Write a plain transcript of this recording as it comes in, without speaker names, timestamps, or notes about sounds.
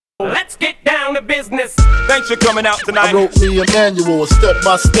Let's get down to business. Thanks for coming out tonight. I wrote me a manual, a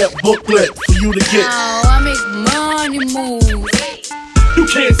step-by-step booklet for you to get. Oh, I make money move. You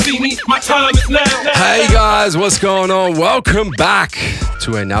can't see me, my time is now. Hey guys, what's going on? Welcome back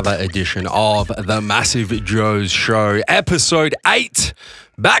to another edition of the Massive Joe's Show, episode 8.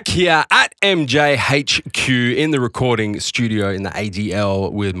 Back here at MJHQ in the recording studio in the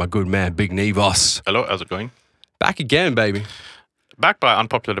ADL with my good man, Big Nevos. Hello, how's it going? Back again, baby. Back by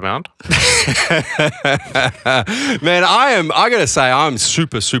unpopular demand. Man, I gotta say, I'm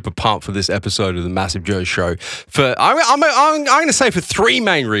super pumped for this episode of the Massive Joe Show. I'm gonna say for three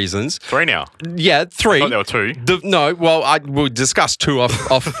main reasons. 3 now. Yeah, 3. I thought there were 2. We'll discuss 2 off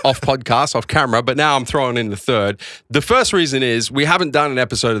podcast, off camera, but now I'm throwing in the third. The first reason is we haven't done an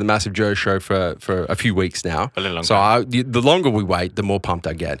episode of the Massive Joe Show for a few weeks now. A little longer. So the longer we wait, the more pumped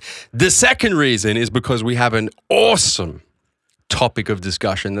I get. The second reason is because we have an awesome topic of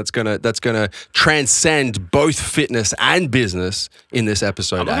discussion that's gonna transcend both fitness and business in this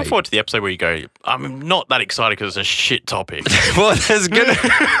episode. I'm looking forward to the episode where you go, I'm not that excited because it's a shit topic. Well, there's gonna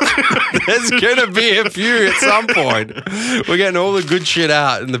be a few at some point. We're getting all the good shit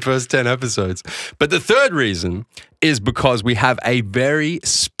out in the first 10 episodes. But the third reason is because we have a very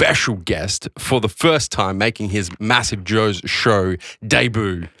special guest for the first time making his Massive Joe's Show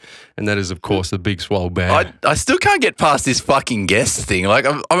debut. And that is, of course, the Big Swole Bear. I still can't get past this fucking guest thing. Like,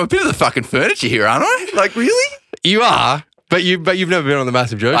 I'm a bit of the fucking furniture here, aren't I? Like, really? You are, but you've never been on the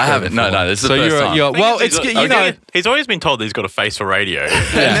Massive Joe Show. I haven't. Before. No, this is the first time. Well, it's he's always been told that he's got a face for radio.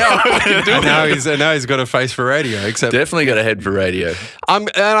 and now he's got a face for radio. Except definitely got a head for radio. And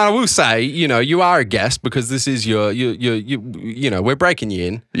I will say, you are a guest because this is we're breaking you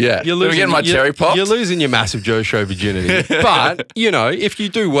in. Yeah, you're getting my cherry popped. You're losing your Massive Joe Show virginity. But if you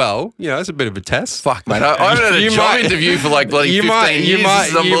do well, it's a bit of a test. Fuck, mate. I haven't had a job interview for like bloody 15 years. This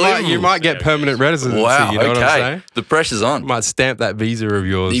is unbelievable. You might get permanent residency. Wow. You know what I'm saying? The pressure's on. You might stamp that visa of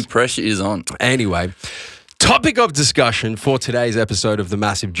yours. The pressure is on. Anyway, topic of discussion for today's episode of the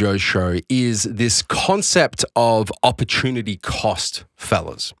Massive Joe Show is this concept of opportunity cost,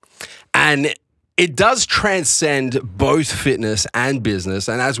 fellas. And it does transcend both fitness and business.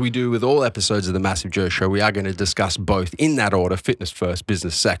 And as we do with all episodes of the Massive Joe Show, we are going to discuss both in that order, fitness first,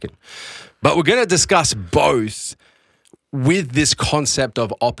 business second. But we're going to discuss both with this concept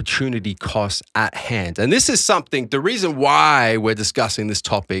of opportunity costs at hand. And this is something, the reason why we're discussing this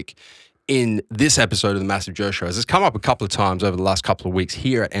topic in this episode of the Massive Joe Show is it's come up a couple of times over the last couple of weeks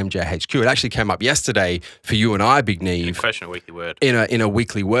here at MJHQ. It actually came up yesterday for you and I, Big Neve. Question, a weekly word. In a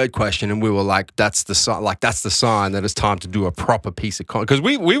weekly word question, and we were like, that's the sign that it's time to do a proper piece of content. Because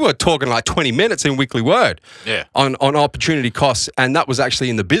we were talking like 20 minutes in weekly word on opportunity costs, and that was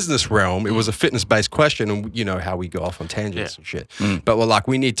actually in the business realm. It was a fitness-based question, and you know how we go off on tangents and shit. But we're like,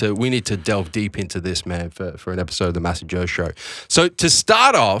 we need to delve deep into this, man, for an episode of the Massive Joe Show. So to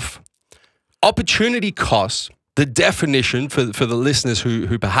start off, opportunity costs, the definition for the listeners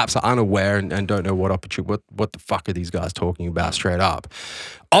who perhaps are unaware and don't know what the fuck are these guys talking about straight up.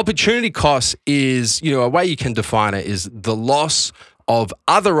 Opportunity costs is, a way you can define it is the loss of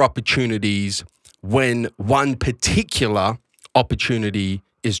other opportunities when one particular opportunity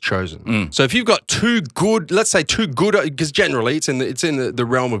is chosen. So if you've got two good, because generally it's in the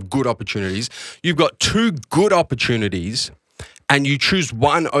realm of good opportunities. You've got 2 good opportunities and you choose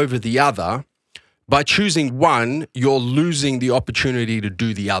one over the other. By choosing one, you're losing the opportunity to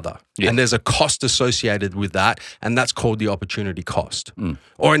do the other. Yeah. And there's a cost associated with that, and that's called the opportunity cost.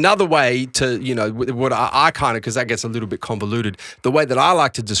 Or another way to, what I kind of, because that gets a little bit convoluted, the way that I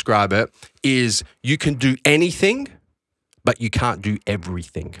like to describe it is you can do anything, but you can't do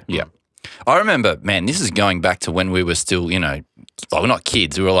everything. Yeah. I remember, man, this is going back to when we were still, we're not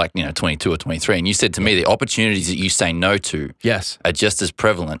kids. We were like, 22 or 23. And you said to me the opportunities that you say no to are just as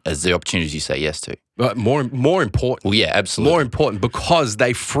prevalent as the opportunities you say yes to. But more important. Well, yeah, absolutely. More important because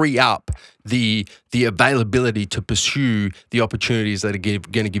they free up the availability to pursue the opportunities that are going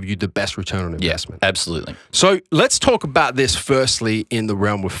to give you the best return on investment. Yeah, absolutely. So let's talk about this firstly in the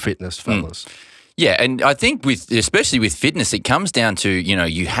realm of fitness, fellas. Yeah, and I think especially with fitness, it comes down to,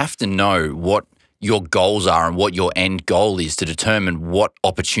 you have to know what your goals are and what your end goal is to determine what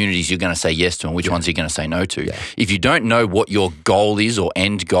opportunities you're going to say yes to and which ones you're going to say no to. Yeah. If you don't know what your goal is or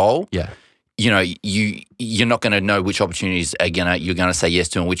end goal, you're not going to know which opportunities you're going to say yes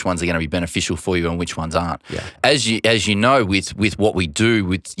to and which ones are going to be beneficial for you and which ones aren't. Yeah. As you know, with what we do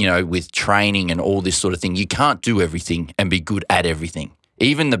with training and all this sort of thing, you can't do everything and be good at everything.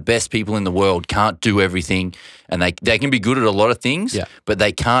 Even the best people in the world can't do everything, and they can be good at a lot of things, but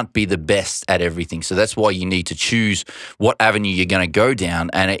they can't be the best at everything. So that's why you need to choose what avenue you're going to go down,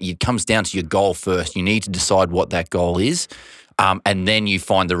 and it comes down to your goal first. You need to decide what that goal is, and then you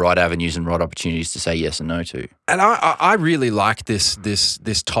find the right avenues and right opportunities to say yes and no to. And I really like this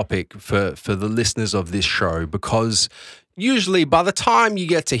topic for the listeners of this show, because usually by the time you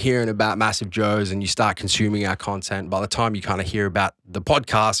get to hearing about Massive Joe's and you start consuming our content, by the time you kind of hear about the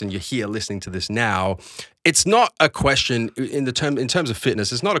podcast and you're here listening to this now, it's not a question in terms of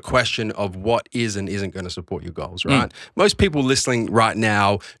fitness. It's not a question of what is and isn't going to support your goals, right? Most people listening right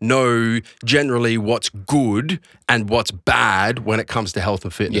now know generally what's good and what's bad when it comes to health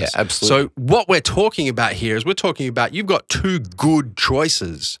and fitness. Yeah, absolutely. So what we're talking about here is we're talking about you've got two good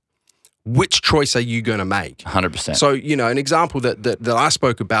choices. Which choice are you going to make? 100%. So, an example that I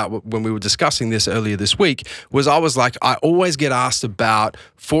spoke about when we were discussing this earlier this week was I was like, I always get asked about,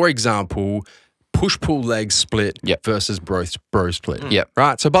 for example, push-pull leg split versus bro split.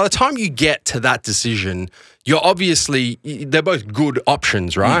 Right? So by the time you get to that decision, they're both good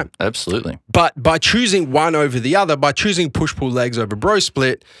options, right? Absolutely. But by choosing one over the other, by choosing push-pull legs over bro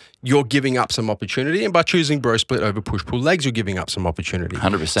split, you're giving up some opportunity. And by choosing bro split over push-pull legs, you're giving up some opportunity.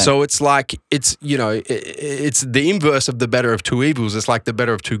 100%. So it's like, it's the inverse of the better of two evils. It's like the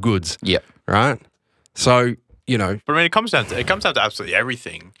better of two goods. Yep. Right? So, But I mean, it comes down to absolutely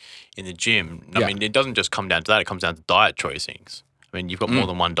everything in the gym. I mean, it doesn't just come down to that. It comes down to diet choices. I mean, you've got more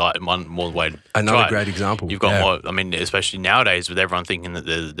than one diet, more way to Another try it. great example. You've got more. I mean, especially nowadays with everyone thinking that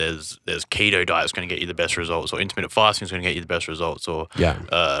there's keto diet is going to get you the best results, or intermittent fasting is going to get you the best results, or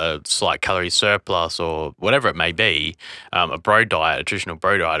slight calorie surplus, or whatever it may be. A traditional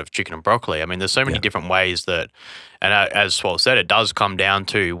bro diet of chicken and broccoli. I mean, there's so many different ways that. And as Swole said, it does come down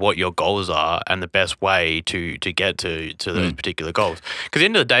to what your goals are and the best way to get to those particular goals. Because at the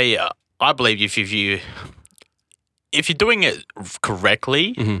end of the day, I believe if you're doing it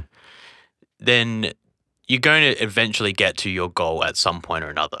correctly, then you're going to eventually get to your goal at some point or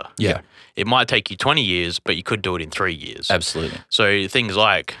another. Yeah. It might take you 20 years, but you could do it in 3 years. Absolutely. So things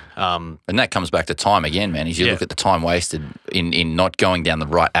like... and that comes back to time again, man. Is you look at the time wasted in not going down the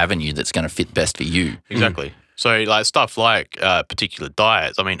right avenue that's going to fit best for you. Exactly. So like stuff like particular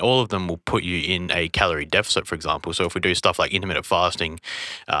diets, I mean, all of them will put you in a calorie deficit, for example. So if we do stuff like intermittent fasting,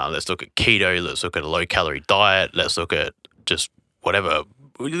 let's look at keto, let's look at a low-calorie diet, let's look at just whatever.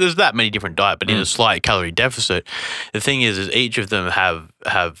 There's that many different diets, but in a slight calorie deficit. The thing is each of them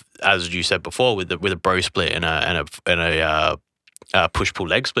have as you said before, with a bro split and a push-pull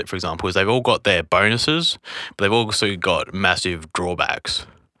leg split, for example, is they've all got their bonuses, but they've also got massive drawbacks.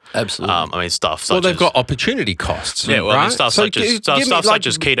 Absolutely. I mean, stuff such as... they've got opportunity costs. Yeah, well, I mean, stuff such as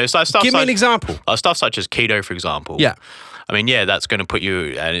keto. Give me an example. Stuff such as keto, for example. Yeah. I mean, that's going to put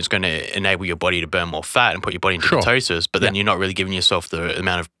you, and it's going to enable your body to burn more fat and put your body into ketosis, but then you're not really giving yourself the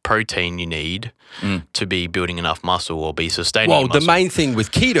amount of protein you need to be building enough muscle or be sustaining muscle. Well, the main thing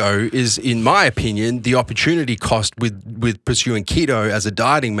with keto is, in my opinion, the opportunity cost with pursuing keto as a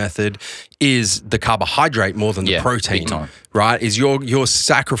dieting method is the carbohydrate more than the protein. Big time. Right? Is you're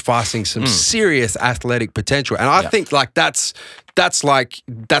sacrificing some serious athletic potential. And I think like that's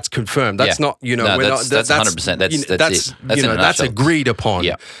confirmed. That's not, that's 100%. That's agreed upon.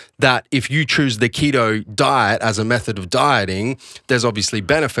 Yeah. That if you choose the keto diet as a method of dieting, there's obviously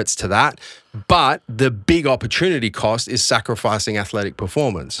benefits to that. But the big opportunity cost is sacrificing athletic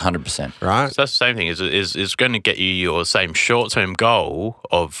performance. 100%. So Right? that's the same thing. Is going to get you your same short-term goal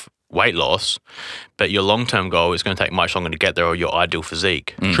of weight loss, but your long-term goal is going to take much longer to get there, or your ideal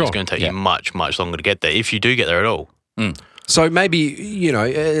physique. It's going to take you much, much longer to get there, if you do get there at all. So maybe,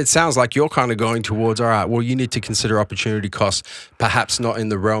 it sounds like you're kind of going towards, all right, well, you need to consider opportunity costs, perhaps not in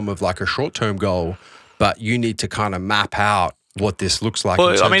the realm of like a short-term goal, but you need to kind of map out what this looks like in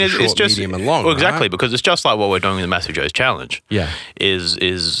terms of short, medium, and long. Well, exactly, right? because it's just like what we're doing with the Massive Joe's Challenge. Yeah.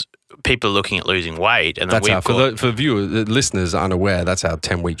 Is people looking at losing weight, and then for viewers, the listeners unaware, that's our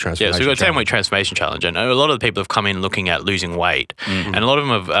 10-week transformation. Yeah, so we've got a 10-week transformation challenge, and a lot of the people have come in looking at losing weight, and a lot of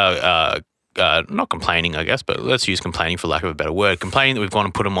them have not complaining, I guess, but let's use complaining for lack of a better word. Complaining that we've gone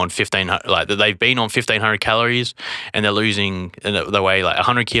and put them on 1,500, like that they've been on 1,500 calories, and they're losing, and they weigh like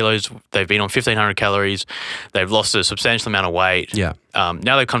 100 kilos. They've been on 1,500 calories. They've lost a substantial amount of weight. Yeah.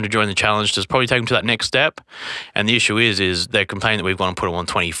 Now they've come to join the challenge to probably take them to that next step. And the issue is they're complaining that we've gone and put them on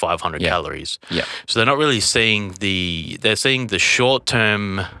 2,500 calories. Yeah. So they're not really seeing they're seeing the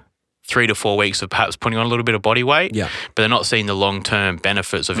short-term 3 to 4 weeks of perhaps putting on a little bit of body weight, but they're not seeing the long-term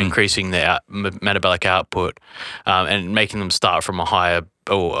benefits of increasing their metabolic output and making them start from a higher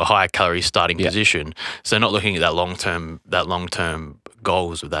calorie starting position. So they're not looking at that long-term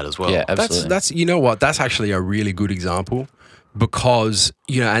goals with that as well. Yeah, absolutely. That's you know what? That's actually a really good example because,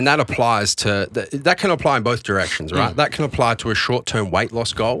 and that applies to, that can apply in both directions, right? That can apply to a short-term weight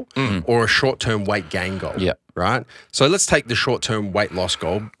loss goal or a short-term weight gain goal, Yeah. right? So let's take the short-term weight loss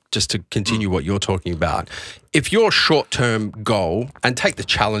goal just to continue what you're talking about. If your short-term goal, and take the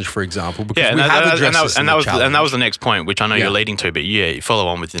challenge, for example, because Yeah, we have addressed this in the and challenge. that was the next point, which I know Yeah. you're leading to, but you follow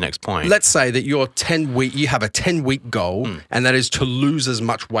on with the next point. Let's say that you have a 10-week goal, and that is to lose as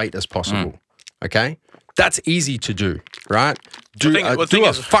much weight as possible. Okay, that's easy to do, right? Do thing a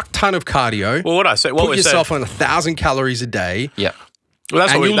is- fuck ton of cardio. well, what put we yourself said, on 1,000 calories a day, Yeah. well,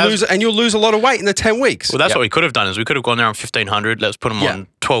 that's and what you'll lose a lot of weight in the 10 weeks. Well, that's what we could have done is we could have gone there on 1,500. Let's put them Yeah. on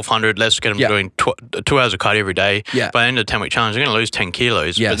 1,200. Let's get them Yeah. doing 2 hours of cardio every day. Yeah. By the end of the 10-week challenge, they're going to lose 10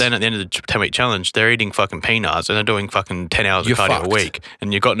 kilos. Yes. But then at the end of the 10-week challenge, they're eating fucking peanuts and they're doing fucking 10 hours You're of cardio fucked. a week.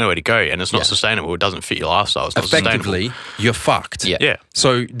 And you've got nowhere to go. And it's not Yeah. sustainable. It doesn't fit your lifestyle. It's not Effectively, sustainable. you're fucked. Yeah. Yeah.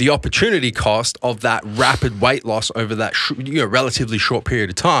 So the opportunity cost of that rapid weight loss over that relatively short period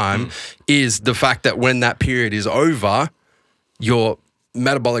of time is the fact that when that period is over, your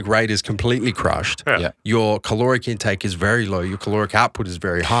metabolic rate is completely crushed. Yeah. Yeah. Your caloric intake is very low. Your caloric output is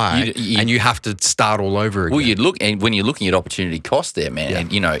very high, and you have to start all over again. Well, and when you're looking at opportunity cost there, man,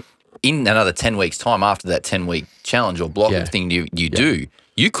 Yeah. and in another 10 weeks' time after that 10-week challenge or block Yeah. thing you do,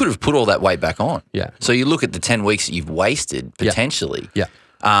 you could have put all that weight back on. Yeah. So you look at the 10 weeks that you've wasted Yeah. potentially. Yeah.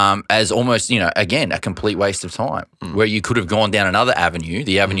 As almost, again, a complete waste of time where you could have gone down another avenue,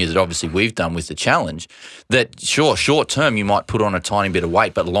 the avenue that obviously we've done with the challenge, that sure, short term you might put on a tiny bit of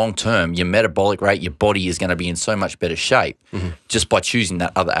weight, but long term your metabolic rate, your body is going to be in so much better shape just by choosing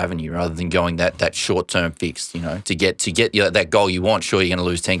that other avenue rather than going that short term fix, to get that goal you want. Sure, you're going to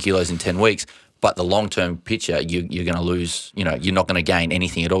lose 10 kilos in 10 weeks. But the long-term picture, you're going to lose, you're not going to gain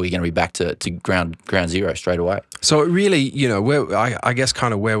anything at all. You're going to be back to ground zero straight away. So it really, where I guess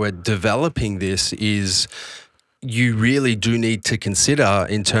kind of where we're developing this is you really do need to consider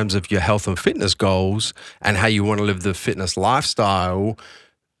in terms of your health and fitness goals and how you want to live the fitness lifestyle,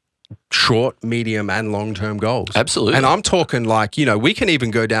 short, medium, and long-term goals. Absolutely. And I'm talking like, we can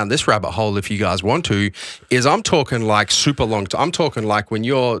even go down this rabbit hole if you guys want to, is I'm talking like super long, I'm talking like when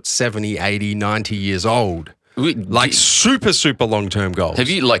you're 70, 80, 90 years old. Like super, super long-term goals. Have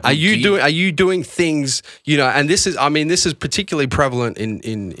you Are you doing things? And this is particularly prevalent in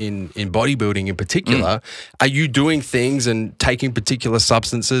bodybuilding in particular. Are you doing things and taking particular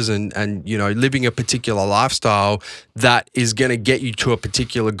substances and living a particular lifestyle that is going to get you to a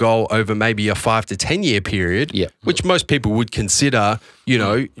particular goal over maybe a 5 to 10 year period? Yeah. Which most people would consider,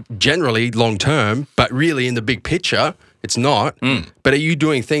 generally long-term, but really in the big picture, it's not. But are you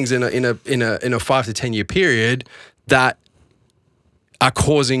doing things in a 5 to 10 year period that are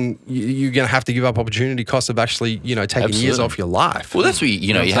causing you're going to have to give up opportunity costs of actually taking years Absolutely. off your life? Well, that's where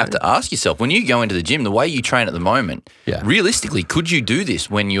you have to ask yourself when you go into the gym, the way you train at the moment, Yeah. realistically, could you do this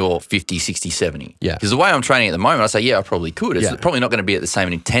when you're 50, 60, 70? Yeah. Because the way I'm training at the moment, I say, yeah, I probably could. It's Yeah. probably not going to be at the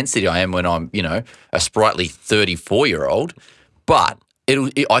same intensity I am when I'm, a sprightly 34-year-old, but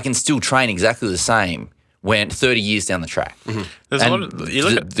I can still train exactly the same when 30 years down the track. There's a And lot of, you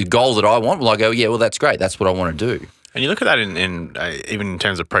look at the goal that I want, well, I go, yeah, well, that's great. That's what I want to do. And you look at that in even in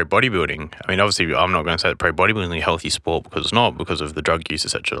terms of pro bodybuilding. I mean, obviously, I'm not going to say that pro bodybuilding is a healthy sport because it's not, because of the drug use,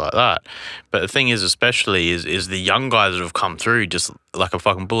 etc., like that. But the thing is, especially, is the young guys that have come through just like a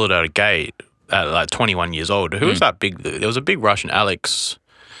fucking bullet out of gate at like 21 years old. Who was that big? There was a big Russian, Alex.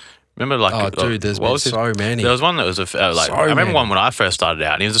 Remember, like, Oh, dude, there's been so many. There was one that was I remember one when I first started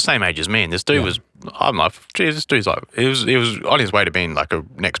out, and he was the same age as me. And this dude was, I'm like, geez, this dude's like, he was on his way to being like a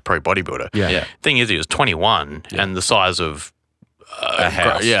next pro bodybuilder. Yeah. Thing is, he was 21 and the size of A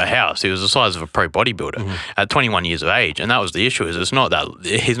house. a house. He was the size of a pro bodybuilder at 21 years of age, and that was the issue. Is it's not that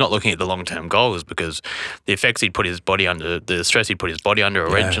he's not looking at the long-term goals because the effects he'd put his body under, the stress he'd put his body under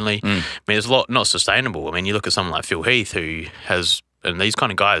originally. I mean, it's a lot not sustainable. I mean, you look at someone like Phil Heath who has. And these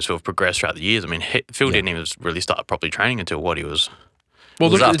kind of guys who have progressed throughout the years. I mean, Phil didn't even really start properly training until what he was.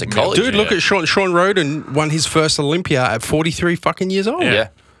 Well, was look after college, dude. Look yeah. at Sean Roden won his first Olympia at 43 fucking years old. Yeah.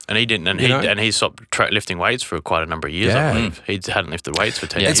 And he didn't, and You know? and he stopped lifting weights for quite a number of years. Yeah. I believe he hadn't lifted weights for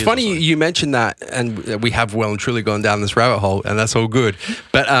 10 years. It's funny or so. you mentioned that, and we have well and truly gone down this rabbit hole, and that's all good.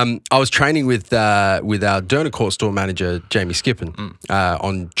 But I was training with our Dernacourt store manager, Jamie Skippen,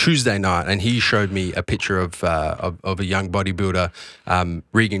 on Tuesday night, and he showed me a picture of a young bodybuilder,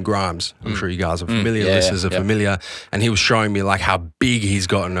 Regan Grimes. I'm sure you guys are familiar, Yeah, listeners are yeah. familiar, and he was showing me like how big he's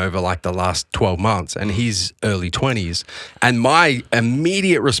gotten over like the last 12 months, and he's early 20s. And my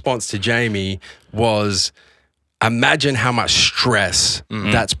immediate response to Jamie was, imagine how much stress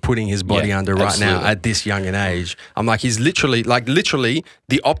that's putting his body Yeah, under right now absolutely. at this young an age. I'm like, he's literally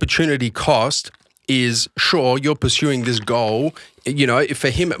the opportunity cost is, sure, you're pursuing this goal. You know, for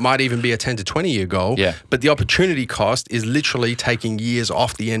him, it might even be a 10 to 20 year goal. Yeah. But the opportunity cost is literally taking years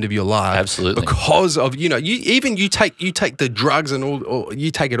off the end of your life. Absolutely. Because of, you know, you take the drugs and all,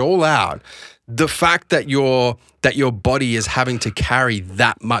 you take it all out. The fact that your body is having to carry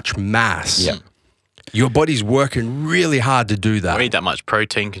that much mass. Yeah. Your body's working really hard to do that. Eat that much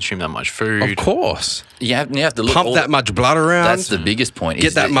protein, consume that much food. Of course. You have to look Pump that much blood around. That's the biggest point. Get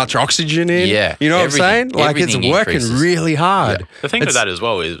is that much oxygen in. Yeah, You know what I'm everything- saying? Like, it's everything working increases. really hard. The thing with It's- that as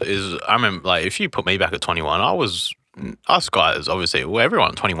well is I remember, like, if you put me back at 21, us guys, obviously, well, everyone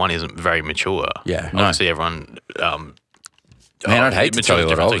at 21 isn't very mature. Yeah. Obviously, everyone. Man, I'd hate to tell you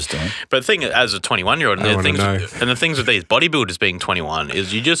what I matures was doing. differently. But the thing, as a 21-year-old, I wanna know. and the things with these bodybuilders being 21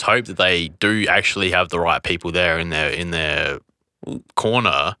 is you just hope that they do actually have the right people there in their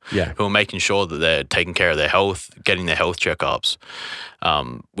corner, Yeah. who are making sure that they're taking care of their health, getting their health checkups,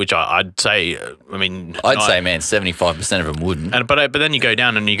 which I'd say, I mean, I'd say, man, 75% of them wouldn't. but then you go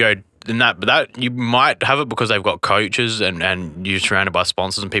down and you go in that you might have it because they've got coaches and you're surrounded by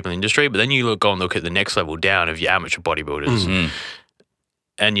sponsors and people in the industry. But then you go and look at the next level down of your amateur bodybuilders,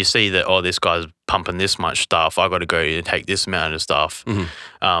 and you see that, oh, this guy's pumping this much stuff. I got to go and take this amount of stuff.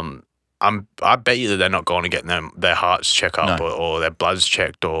 I bet you that they're not going to get their hearts checked up or their bloods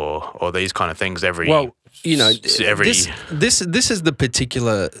checked or these kind of things every. Well, you know, every this is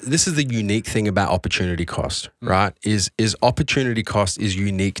the unique thing about opportunity cost, right? Is opportunity cost is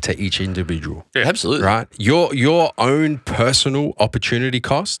unique to each individual. Absolutely. Right? Your own personal opportunity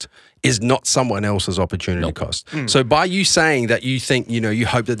cost is not someone else's opportunity cost. So by you saying that you think, you know, you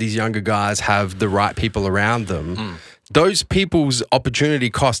hope that these younger guys have the right people around them, those people's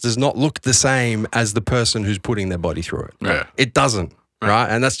opportunity cost does not look the same as the person who's putting their body through it. Yeah. It doesn't. Right.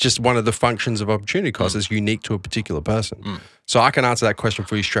 And that's just one of the functions of opportunity cost. It's unique to a particular person. So I can answer that question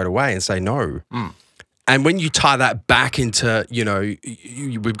for you straight away and say no. And when you tie that back into, you know,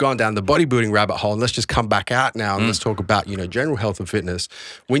 we've gone down the bodybuilding rabbit hole, and let's just come back out now and let's talk about, you know, general health and fitness.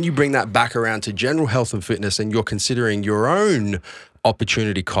 When you bring that back around to general health and fitness and you're considering your own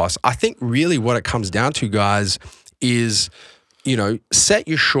opportunity costs, I think really what it comes down to, guys, is, you know, set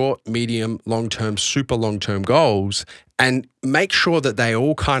your short, medium, long-term, super long-term goals and make sure that they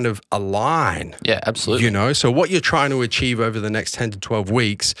all kind of align. Yeah, absolutely. You know, so what you're trying to achieve over the next 10 to 12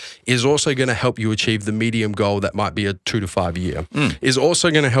 weeks is also going to help you achieve the medium goal that might be a 2 to 5 year, is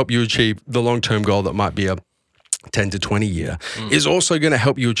also going to help you achieve the long-term goal that might be a 10 to 20 year, is also going to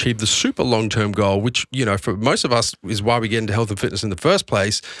help you achieve the super long-term goal, which, you know, for most of us is why we get into health and fitness in the first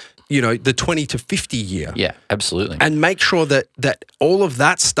place, you know, the 20 to 50 year. Yeah, absolutely. And make sure that all of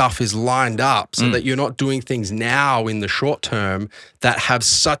that stuff is lined up so that you're not doing things now in the short term that have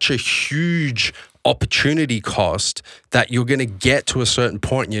such a huge opportunity cost that you're going to get to a certain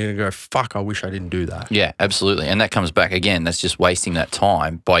point and you're going to go, fuck, I wish I didn't do that. Yeah, absolutely. And that comes back again. That's just wasting that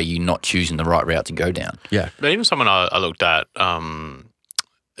time by you not choosing the right route to go down. Yeah. But even someone I looked at,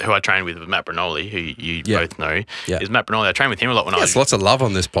 who I trained with Matt Bernoli, who you both know, is Matt Bernoli. I trained with him a lot when I was. Yes, lots of love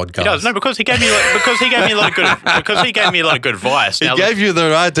on this podcast. He does, no, because he gave me a lot of good advice. He Now, gave you the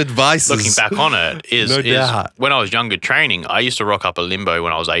right advice. looking back on it, is doubt. when I was younger training, I used to rock up a limbo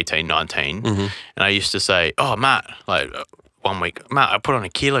when I was 18, 19, and I used to say, oh, Matt, like 1 week, Matt, I put on a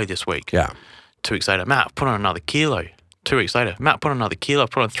kilo this week. Yeah. 2 weeks later, Matt, I put on another kilo. 2 weeks later, Matt, put on another kilo. I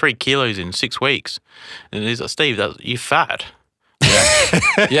put on 3 kilos in 6 weeks. And he's like, Steve, you're fat.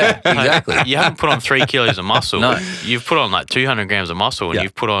 Yeah, exactly. You haven't put on 3 kilos of muscle. No. You've put on like 200 grams of muscle and Yeah.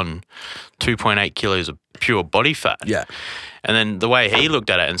 you've put on 2.8 kilos of pure body fat. Yeah. And then the way he looked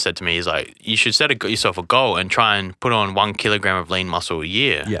at it and said to me, he's like, you should set yourself a goal and try and put on 1 kilogram of lean muscle a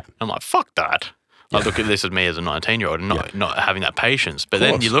year. Yeah. I'm like, fuck that. I look at this as me as a 19-year-old and not having that patience. But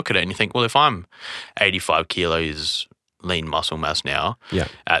then course. you look at it and you think, well, if I'm 85 kilos lean muscle mass now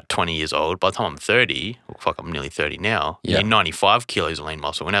at 20 years old, by the time I'm 30, well, fuck, I'm nearly 30 now, Yeah. you're 95 kilos of lean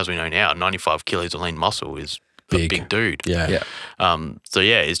muscle. And as we know now, 95 kilos of lean muscle is a big dude. Yeah. Yeah. So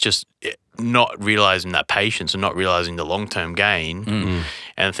yeah, it's just not realizing that patience and not realizing the long-term gain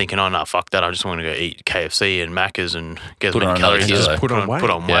and thinking, oh no, fuck that, I just want to go eat KFC and Macca's and get as Put many on another calories kilo. as Just put on weight.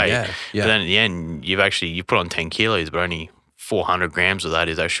 Put on weight. Yeah. But then at the end, you put on 10 kilos, but only 400 grams of that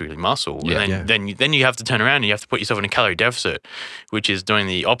is actually muscle. Yeah. And then you have to turn around and you have to put yourself in a calorie deficit, which is doing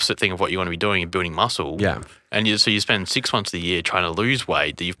the opposite thing of what you want to be doing and building muscle. Yeah. And so you spend 6 months of the year trying to lose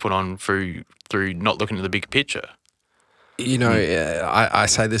weight that you've put on through not looking at the big picture. You know, I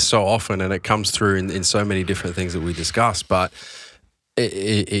say this so often and it comes through in so many different things that we discuss, but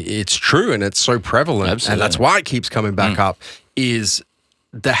it's true and it's so prevalent, Absolutely. and that's why it keeps coming back up, is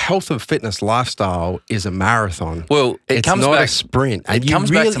the health and fitness lifestyle is a marathon. Well, it's comes not back, a sprint. And it comes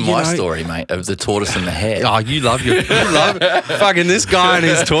back to my story, mate, of the tortoise and the hare. Oh, you love fucking this guy and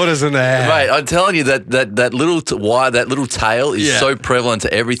his tortoise and the hare. Mate, I'm telling you that little that little tail is so prevalent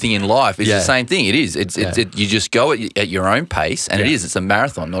to everything in life. It's the same thing. It is. You just go at your own pace, and it is. It's a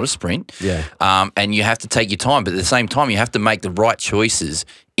marathon, not a sprint. Yeah. And you have to take your time, but at the same time, you have to make the right choices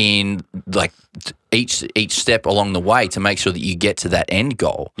in like each step along the way to make sure that you get to that end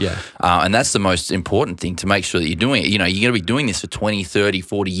goal. Yeah. And that's the most important thing, to make sure that you're doing it. You know, you're going to be doing this for 20, 30,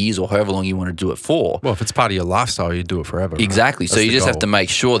 40 years or however long you want to do it for. Well, if it's part of your lifestyle, you do it forever. Right? Exactly. So That's you the just have goal. to make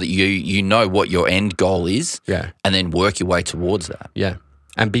sure that you know what your end goal is, and then work your way towards that. Yeah.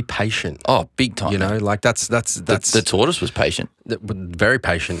 And be patient. Oh, big time. You know, like that's the tortoise was patient. Very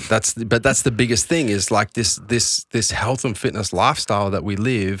patient. But that's the biggest thing, is like this health and fitness lifestyle that we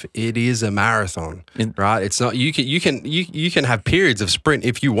live. It is a marathon, right? It's not. You can have periods of sprint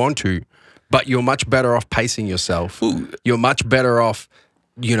if you want to, but you're much better off pacing yourself. You're much better off,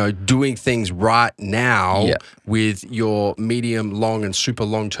 you know, doing things right now with your medium, long, and super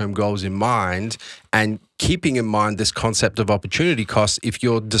long-term goals in mind, and keeping in mind this concept of opportunity cost. If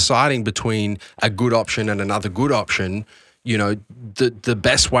you're deciding between a good option and another good option, you know, the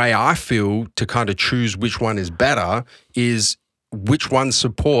best way I feel to kind of choose which one is better is which one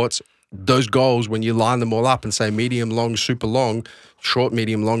supports those goals when you line them all up and say medium, long, super long, short,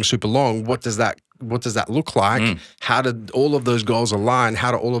 medium, long, super long. What does that look like? How did all of those goals align?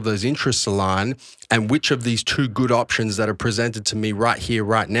 How do all of those interests align? And which of these two good options that are presented to me right here,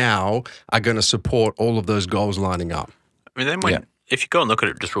 right now, are going to support all of those goals lining up? I mean, then if you go and look at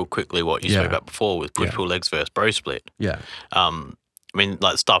it just real quickly, what you spoke about before with push-pull legs versus bro split. Yeah. I mean,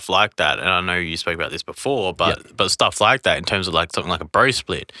 like stuff like that, and I know you spoke about this before, but stuff like that in terms of like something like a bro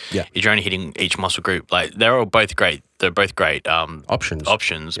split, you're only hitting each muscle group. Like they're both great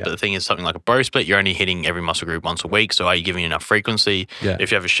Options. But the thing is, something like a bro split, you're only hitting every muscle group once a week. So are you giving enough frequency? Yeah.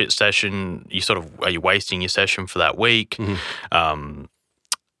 If you have a shit session, are you wasting your session for that week?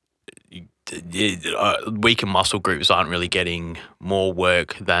 Weaker muscle groups aren't really getting more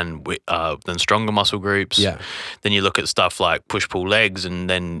work than stronger muscle groups. Yeah. Then you look at stuff like push-pull legs, and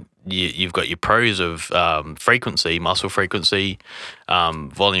then you've got your pros of frequency, muscle frequency,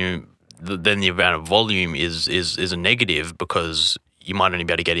 volume. Then the amount of volume is a negative, because you might only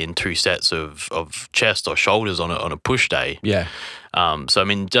be able to get in 2 sets of chest or shoulders on a push day. Yeah. So I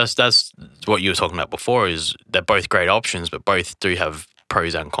mean, just that's what you were talking about before. Is they're both great options, but both do have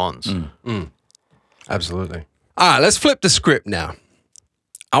pros and cons. Absolutely. All right, let's flip the script now.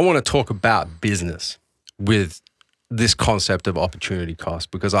 I want to talk about business with this concept of opportunity cost,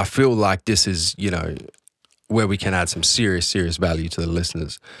 because I feel like this is, you know, where we can add some serious value to the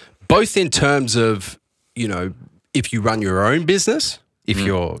listeners, both in terms of, you know, if you run your own business, if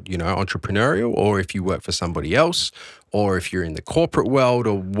you're, you know, entrepreneurial, or if you work for somebody else, or if you're in the corporate world,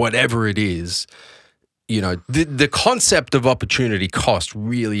 or whatever it is. You know, the concept of opportunity cost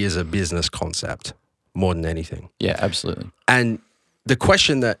really is a business concept more than anything. Yeah, absolutely. And the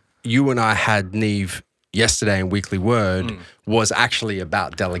question that you and I had, Neve, yesterday in Weekly Word was actually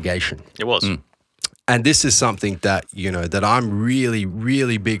about delegation. It was. And this is something that, you know, that I'm really,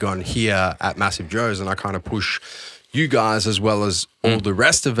 really big on here at Massive Joe's, and I kind of push you guys as well as all the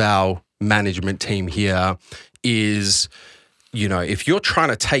rest of our management team here is, you know, if you're trying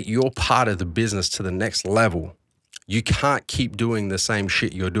to take your part of the business to the next level, you can't keep doing the same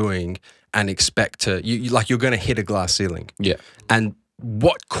shit you're doing and expect to, you're going to hit a glass ceiling. Yeah. And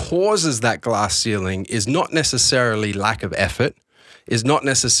what causes that glass ceiling is not necessarily lack of effort, is not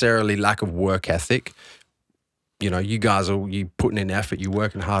necessarily lack of work ethic. You know, you guys you putting in effort, you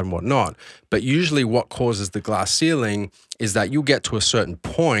working hard and whatnot. But usually what causes the glass ceiling is that you get to a certain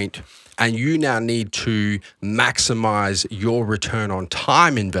point and you now need to maximize your return on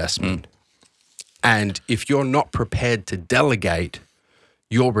time investment. And if you're not prepared to delegate,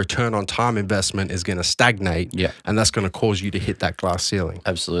 your return on time investment is going to stagnate. Yeah. And that's going to cause you to hit that glass ceiling.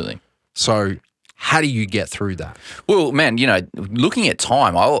 Absolutely. So how do you get through that? Well, man, you know, looking at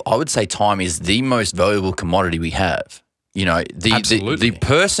time, I would say time is the most valuable commodity we have. You know, the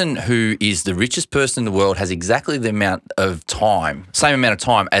person who is the richest person in the world has exactly the amount of time, same amount of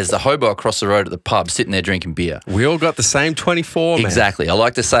time as the hobo across the road at the pub sitting there drinking beer. We all got the same 24, man. Exactly. I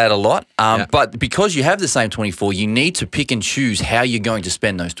like to say it a lot. But because you have the same 24, you need to pick and choose how you're going to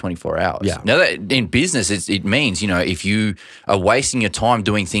spend those 24 hours. Yeah. Now, that in business, it means, you know, if you are wasting your time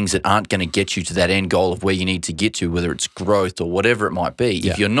doing things that aren't going to get you to that end goal of where you need to get to, whether it's growth or whatever it might be,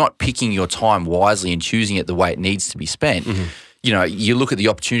 if you're not picking your time wisely and choosing it the way it needs to be spent, you look at the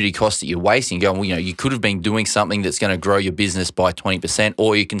opportunity cost that you're wasting, going, well, you could have been doing something that's going to grow your business by 20%,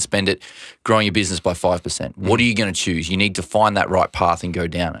 or you can spend it growing your business by 5%. What are you going to choose? You need to find that right path and go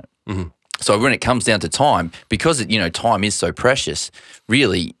down it. So when it comes down to time, because time is so precious,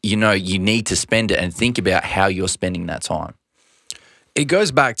 really, you need to spend it and think about how you're spending that time. It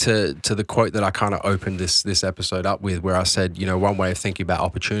goes back to the quote that I kind of opened this episode up with, where I said, one way of thinking about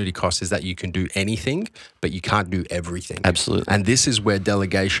opportunity cost is that you can do anything, but you can't do everything. Absolutely. And this is where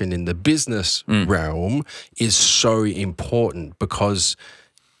delegation in the business realm is so important, because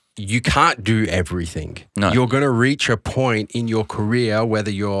you can't do everything. No. You're going to reach a point in your career, whether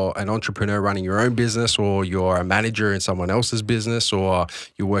you're an entrepreneur running your own business, or you're a manager in someone else's business, or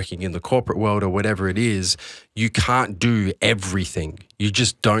you're working in the corporate world, or whatever it is, you can't do everything. You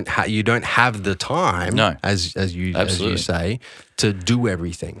just don't have the time, as you say, to do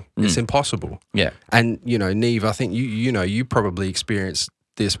everything. It's impossible. Yeah. And Neve, I think you probably experienced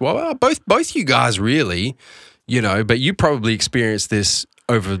this. Well, both you guys really, but you probably experienced this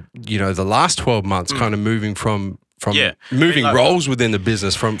over the last 12 months, kind of moving from roles within the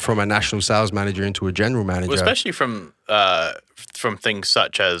business from a national sales manager into a general manager. Well, especially from things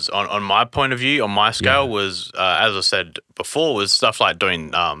such as on my point of view, on my scale, was as I said before, was stuff like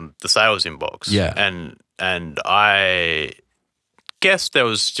doing the sales inbox. Yeah. And I guess there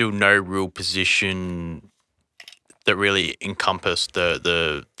was still no real position that really encompassed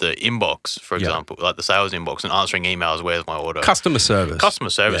the inbox, for example, like the sales inbox and answering emails, where's my order? Customer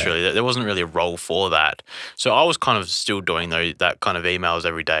service, really. There wasn't really a role for that. So I was kind of still doing that kind of emails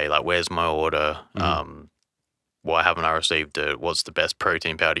every day, like where's my order? Why haven't I received it? What's the best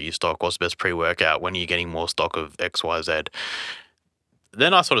protein powder you stock? What's the best pre-workout? When are you getting more stock of X, Y, Z?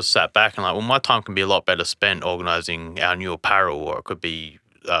 Then I sort of sat back and my time can be a lot better spent organising our new apparel, or it could be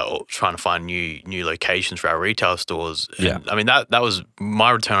trying to find new locations for our retail stores. And, I mean, that was my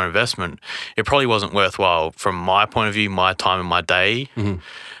return on investment. It probably wasn't worthwhile from my point of view, my time and my day.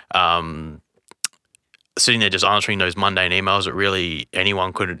 Sitting there just answering those mundane emails that really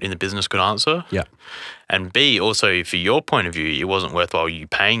anyone in the business could answer. Yeah. And B, also for your point of view, it wasn't worthwhile you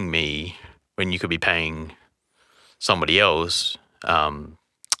paying me when you could be paying somebody else.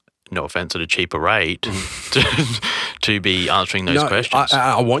 No offense, at a cheaper rate to be answering those questions.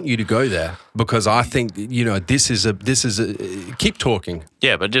 I want you to go there, because I think this is a keep talking.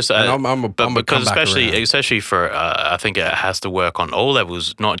 Yeah, but just because especially for I think it has to work on all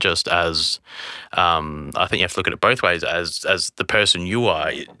levels, not just as I think you have to look at it both ways, as the person you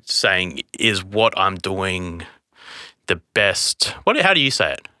are saying, is what I'm doing the best. How do you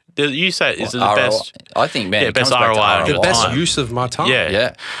say it? You say is it the best? I think, man, it best comes ROI, back to the best use of my time.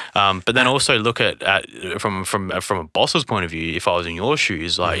 Yeah. But then also look at from a boss's point of view. If I was in your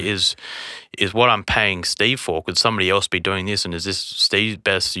shoes, like is what I'm paying Steve for? Could somebody else be doing this? And is this Steve's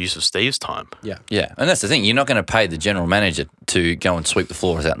best use of Steve's time? Yeah. And that's the thing. You're not going to pay the general manager to go and sweep the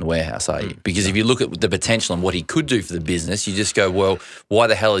floors out in the warehouse, are you? Because if you look at the potential and what he could do for the business, you just go, well, why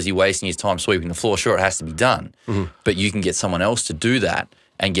the hell is he wasting his time sweeping the floor? Sure, it has to be done, but you can get someone else to do that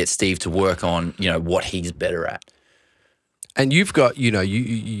and get Steve to work on, what he's better at. And you've got,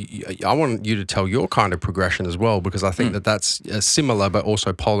 I want you to tell your kind of progression as well, because I think that's a similar but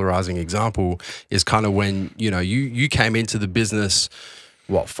also polarizing example is kind of when, you came into the business,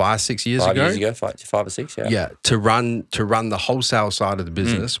 5-6 years ago? 5 years ago, 5 or 6, yeah. Yeah, to run the wholesale side of the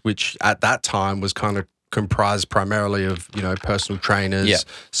business, which at that time was kind of comprised primarily of, personal trainers,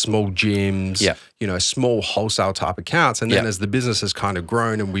 small gyms, small wholesale type accounts. And then as the business has kind of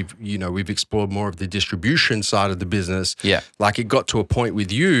grown and we've explored more of the distribution side of the business, like it got to a point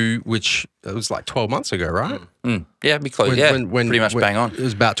with you, which it was like 12 months ago, right? Yeah, be close. Pretty much bang on. It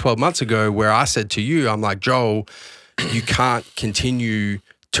was about 12 months ago where I said to you, I'm like, Joel, you can't continue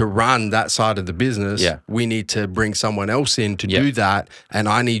to run that side of the business. We need to bring someone else in to do that. And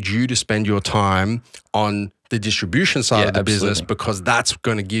I need you to spend your time on the distribution side of the business, because that's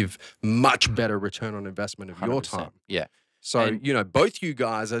going to give much better return on investment of your time. Yeah. So, both you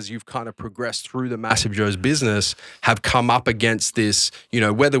guys, as you've kind of progressed through the Massive Joe's business, have come up against this,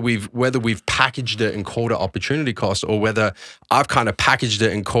 whether we've packaged it and called it opportunity cost, or whether I've kind of packaged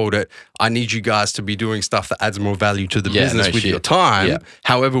it and called it, I need you guys to be doing stuff that adds more value to the business with your time. Yeah.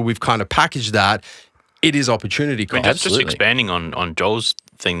 However, we've kind of packaged that, it is opportunity cost. I mean, just expanding on Joel's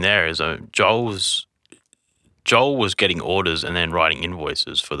thing there is Joel was getting orders and then writing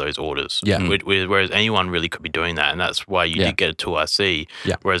invoices for those orders. Yeah. Whereas anyone really could be doing that. And that's why you did get a 2IC.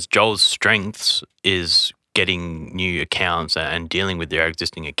 Yeah. Whereas Joel's strengths is getting new accounts and dealing with their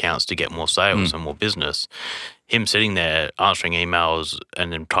existing accounts to get more sales and more business. Him sitting there answering emails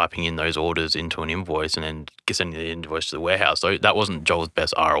and then typing in those orders into an invoice and then sending the invoice to the warehouse. So that wasn't Joel's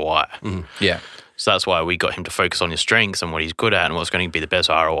best ROI. Yeah. So that's why we got him to focus on his strengths and what he's good at and what's going to be the best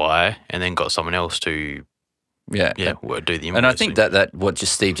ROI, and then got someone else to do the invoicing. And I think that what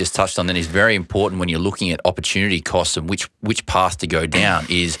Steve just touched on then is very important when you're looking at opportunity costs and which path to go down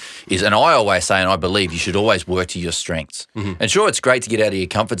is and I always say, and I believe, you should always work to your strengths. And sure, it's great to get out of your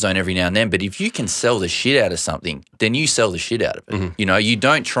comfort zone every now and then, but if you can sell the shit out of something, then you sell the shit out of it. You know, you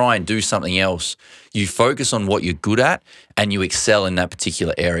don't try and do something else. You focus on what you're good at and you excel in that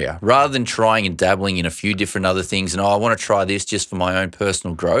particular area rather than trying and dabbling in a few different other things and, I want to try this just for my own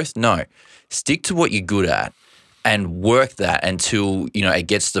personal growth. No, stick to what you're good at and work that until, you know, it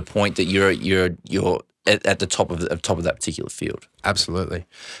gets to the point that you're at the top of that particular field. Absolutely.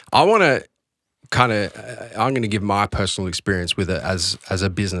 I want to I'm going to give my personal experience with it as a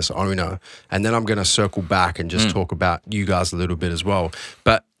business owner, and then I'm going to circle back and just talk about you guys a little bit as well.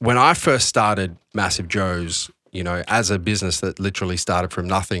 But when I first started Massive Joe's, you know, as a business that literally started from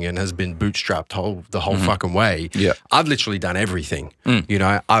nothing and has been bootstrapped the whole fucking way, I've literally done everything. You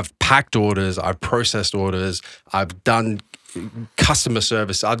know, I've packed orders, I've processed orders, I've done customer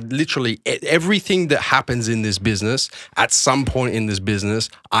service. I've literally, everything that happens in this business, at some point in this business,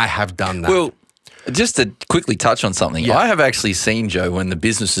 I have done that. Well, just to quickly touch on something, I have actually seen Joe when the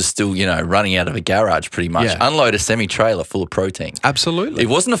business is still, you know, running out of a garage pretty much, unload a semi-trailer full of protein. Absolutely. It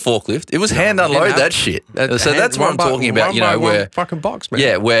wasn't a forklifft. It was hand unload that shit. So that's what I'm talking about, you know, where fucking box, man.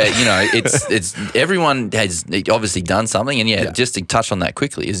 Yeah, where, you know, it's everyone has obviously done something, and just to touch on that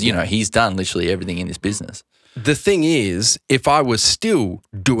quickly is, you know, he's done literally everything in this business. The thing is, if I was still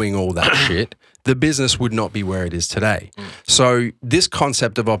doing all that shit, the business would not be where it is today. So this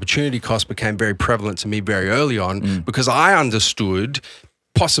concept of opportunity cost became very prevalent to me very early on because I understood,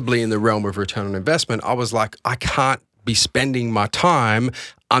 possibly in the realm of return on investment, I was like, I can't be spending my time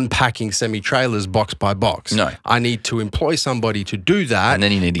unpacking semi-trailers box by box. No. I need to employ somebody to do that. And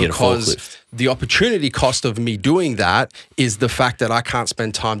then you need to get a forklift. The opportunity cost of me doing that is the fact that I can't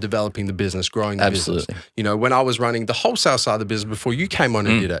spend time developing the business, growing the business. You know, when I was running the wholesale side of the business before you came on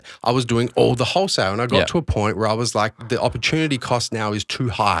and did it, I was doing all the wholesale, and I got to a point where I was like, the opportunity cost now is too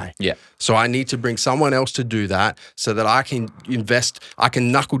high. So I need to bring someone else to do that so that I can invest, I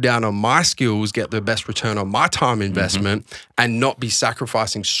can knuckle down on my skills, get the best return on my time investment, and not be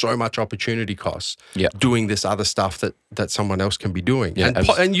sacrificing so much opportunity costs doing this other stuff that someone else can be doing.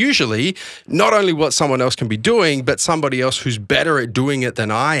 And usually, not only what someone else can be doing, but somebody else who's better at doing it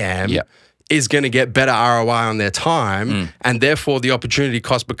than I am is going to get better ROI on their time, and therefore the opportunity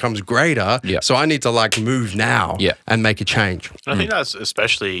cost becomes greater. So I need to like move now and make a change. And I think that's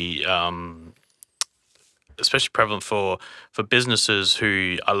especially prevalent for businesses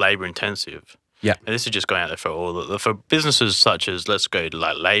who are labor intensive. And this is just going out there for businesses such as, let's go to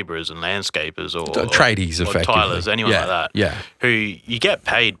like labourers and landscapers or tradies, or effectively. tilers, anyone like that. Who you get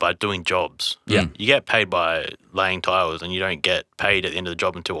paid by doing jobs. You get paid by laying tiles, and you don't get paid at the end of the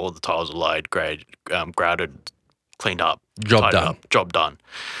job until all the tiles are laid, grouted, cleaned up, job done. Job done.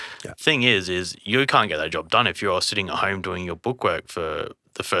 Thing is you can't get that job done if you're sitting at home doing your bookwork for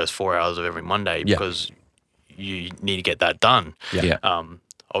the first 4 hours of every Monday because you need to get that done.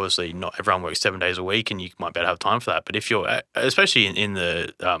 Obviously, not everyone works 7 days a week, and you might better have time for that. But if you're, especially in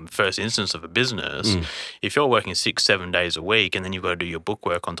the first instance of a business, if you're working 6-7 days a week, and then you've got to do your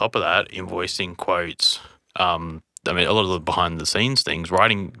bookwork on top of that, invoicing, quotes, I mean, a lot of the behind the scenes things,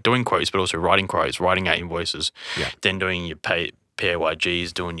 doing quotes, but also writing quotes, writing out invoices, then doing your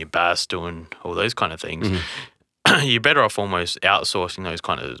PAYGs, doing your BAS, doing all those kind of things. You're better off almost outsourcing those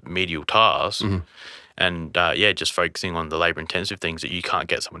kind of medial tasks. And just focusing on the labour-intensive things that you can't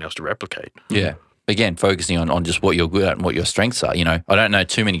get someone else to replicate. Again, focusing on just what you're good at and what your strengths are. You know, I don't know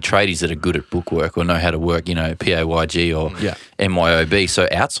too many tradies that are good at bookwork or know how to work, you know, PAYG or MYOB. So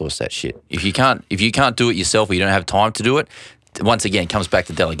outsource that shit. If you can't do it yourself or you don't have time to do it, once again, it comes back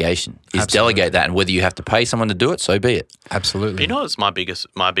to delegation. Delegate that, and whether you have to pay someone to do it, so be it. Absolutely. You know, it's my biggest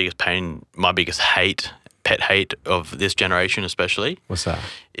pain, my biggest pet hate of this generation, especially. What's that?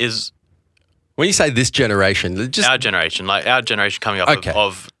 Is when you say this generation, just our generation coming up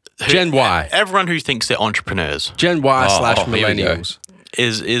of Gen Y. Everyone who thinks they're entrepreneurs. Gen Y / millennials.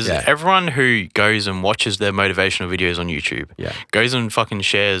 Is everyone who goes and watches their motivational videos on YouTube. Goes and fucking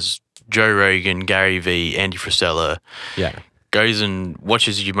shares Joe Rogan, Gary Vee, Andy Frisella. Goes and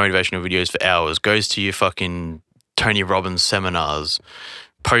watches your motivational videos for hours. Goes to your fucking Tony Robbins seminars.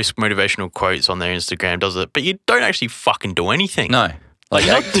 Posts motivational quotes on their Instagram. Does it, but you don't actually fucking do anything. No.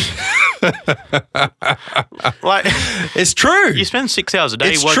 Like, It's true. you spend 6 hours a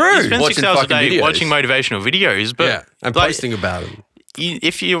day. It's true. You spend Watching 6 hours a fucking day videos. watching motivational videos, but yeah, and like, posting about them.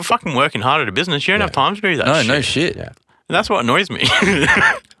 if you're fucking working hard at a business, you don't have time to do that. No, shit. no shit. Yeah, And that's what annoys me.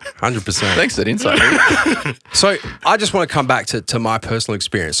 100%. Thanks for that insight. So I just want to come back to my personal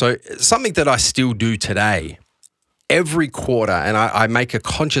experience. So something that I still do today, every quarter, and I make a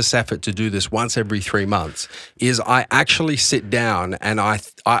conscious effort to do this once every 3 months, is I actually sit down and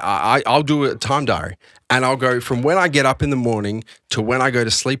I'll do a time diary. And I'll go from when I get up in the morning to when I go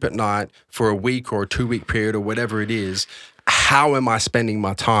to sleep at night for a week or a 2-week period or whatever it is. How am I spending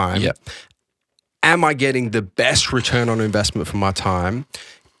my time? Yep. Am I getting the best return on investment for my time?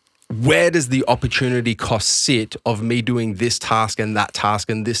 Where does the opportunity cost sit of me doing this task and that task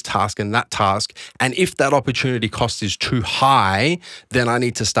and this task and that task? And if that opportunity cost is too high, then I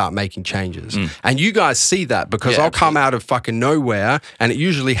need to start making changes. And you guys see that because Yeah, I'll come out of fucking nowhere, and it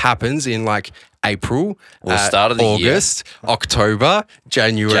usually happens in like April, Or start of the year. August, October,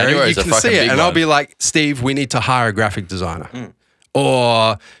 January. January You is a can fucking see it. big And I'll one. be like, Steve, we need to hire a graphic designer.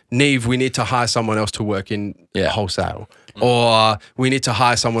 Or Neve, we need to hire someone else to work in wholesale. Or we need to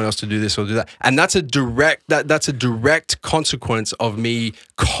hire someone else to do this or do that. And that's a direct consequence of me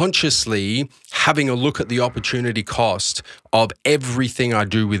consciously having a look at the opportunity cost of everything I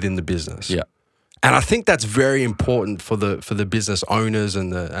do within the business. Yeah. And I think that's very important for the business owners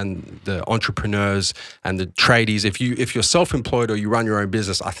and the entrepreneurs and the tradies. If you're self-employed or you run your own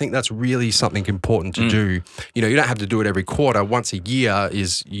business, I think that's really something important to do. You know, you don't have to do it every quarter. Once a year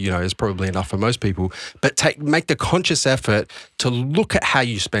is probably enough for most people. But make the conscious effort to look at how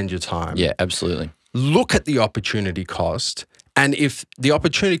you spend your time. Yeah, absolutely. Look at the opportunity cost. And if the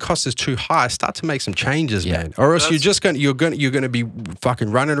opportunity cost is too high, start to make some changes, man. Or else you're going to be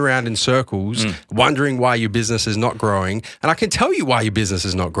fucking running around in circles, wondering why your business is not growing. And I can tell you why your business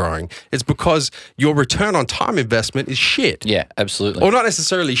is not growing. It's because your return on time investment is shit. Yeah, absolutely. Or not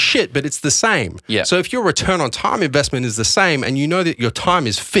necessarily shit, but it's the same. Yeah. So if your return on time investment is the same, and you know that your time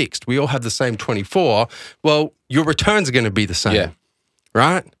is fixed, we all have the same 24. Well, your returns are going to be the same. Yeah.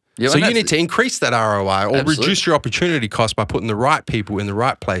 Right. Yeah, So and you that's- need to increase that ROI or Absolutely. reduce your opportunity cost by putting the right people in the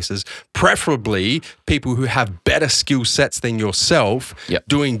right places, preferably people who have better skill sets than yourself, Yep.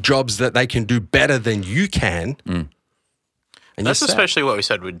 doing jobs that they can do better than you can. And That's you're set. especially what we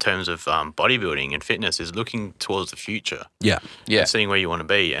said in terms of bodybuilding and fitness is looking towards the future. Yeah. Yeah. And seeing where you want to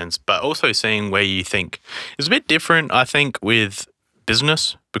be, but also seeing where you think it's a bit different. I think with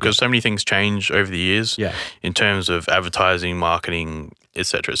business because so many things change over the years. Yeah. In terms of advertising, marketing, et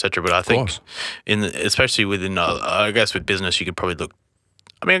cetera, et cetera. But I think course. especially within, I guess with business, you could probably look.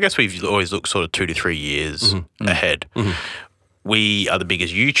 I mean, I guess we've always looked sort of 2 to 3 years ahead. We are the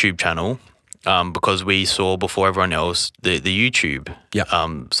biggest YouTube channel. Because we saw before everyone else the YouTube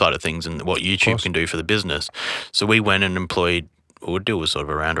side of things and what YouTube can do for the business. So we went and employed, well, Dill was sort of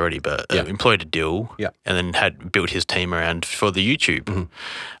around already, but employed a Dill and then had built his team around for the YouTube.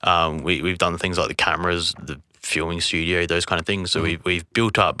 We've done things like the cameras, the filming studio, those kind of things. So we've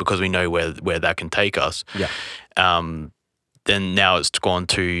built up because we know where that can take us. Then now it's gone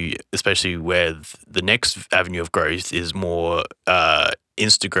to, especially where the next avenue of growth is more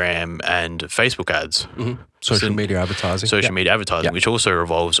Instagram and Facebook ads. Social media advertising. Social media advertising, which also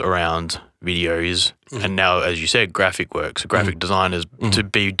revolves around videos. And now, as you said, graphic work. So graphic designers to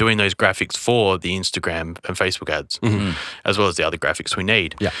be doing those graphics for the Instagram and Facebook ads, as well as the other graphics we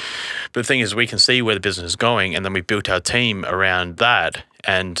need. Yeah. But the thing is, we can see where the business is going, and then we built our team around that.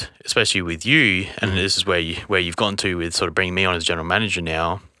 And especially with you, and this is where you've gone to with sort of bringing me on as general manager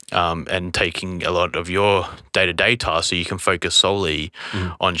now, and taking a lot of your day-to-day tasks so you can focus solely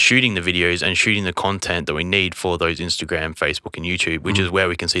on shooting the videos and shooting the content that we need for those Instagram, Facebook, and YouTube, which is where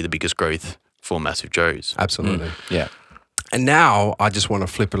we can see the biggest growth for Massive Joe's. Absolutely. Yeah. And now I just want to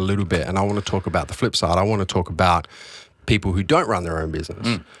flip it a little bit and I want to talk about the flip side. I want to talk about people who don't run their own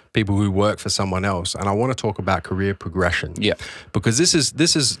business, people who work for someone else. And I want to talk about career progression. Yeah. Because this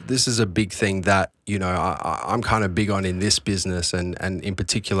is a big thing that, you know, I'm kind of big on in this business and in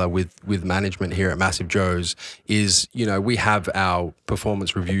particular with management here at Massive Joe's is, you know, we have our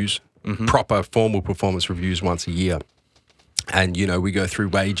performance reviews, proper formal performance reviews once a year. And, you know, we go through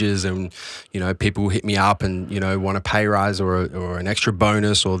wages and, you know, people hit me up and, you know, want a pay rise or an extra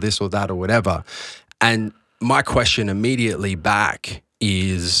bonus or this or that or whatever. And my question immediately back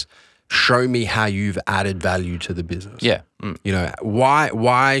is, show me how you've added value to the business. Yeah. You know,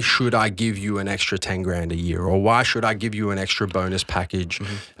 why should I give you an extra 10 grand a year? Or why should I give you an extra bonus package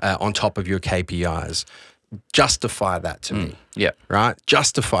on top of your KPIs? justify that to me. Yeah. Right?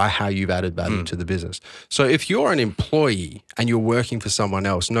 Justify how you've added value to the business. So if you're an employee and you're working for someone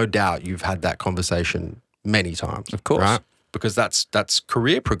else, no doubt you've had that conversation many times. Of course. Right? Because that's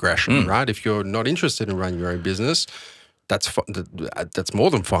career progression, right? If you're not interested in running your own business, that's more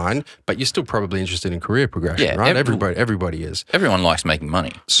than fine, but you're still probably interested in career progression, Yeah, right? Everybody is. Everyone likes making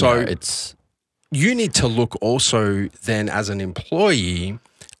money. So it's you need to look also then as an employee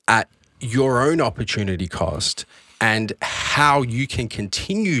at your own opportunity cost and how you can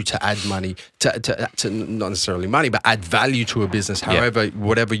continue to add money to not necessarily money, but add value to a business, however,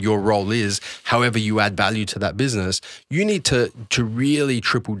 whatever your role is, however you add value to that business. You need to really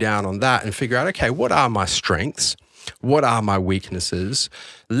triple down on that and figure out, okay, what are my strengths? What are my weaknesses?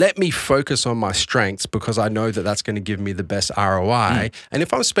 Let me focus on my strengths because I know that that's going to give me the best ROI. And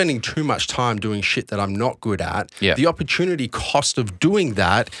if I'm spending too much time doing shit that I'm not good at, the opportunity cost of doing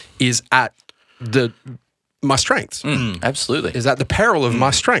that is at my strengths. absolutely. Is at the peril of my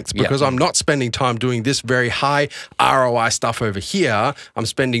strengths because I'm not spending time doing this very high ROI stuff over here. I'm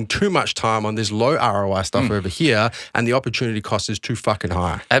spending too much time on this low ROI stuff over here, and the opportunity cost is too fucking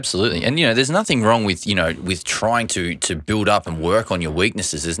high. Absolutely. And, there's nothing wrong with, with trying to build up and work on your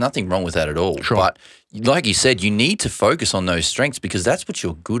weaknesses. There's nothing wrong with that at all. Sure. But like you said, you need to focus on those strengths because that's what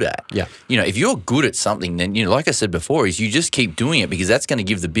you're good at. Yeah. If you're good at something, then, like I said before, is you just keep doing it because that's going to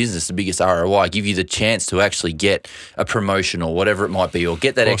give the business the biggest ROI, give you the chance to actually get a promotion or whatever it might be, or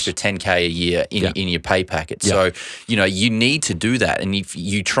get that extra 10K a year in your pay packet. So, you need to do that. And if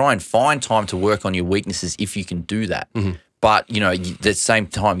you try and find time to work on your weaknesses, if you can do that. But, at the same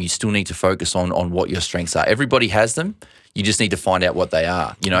time, you still need to focus on what your strengths are. Everybody has them. You just need to find out what they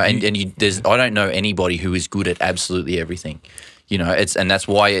are, and I don't know anybody who is good at absolutely everything, and that's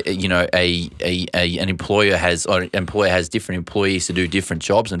why, an employer has different employees to do different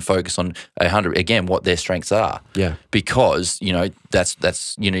jobs and focus on what their strengths are. Yeah. Because,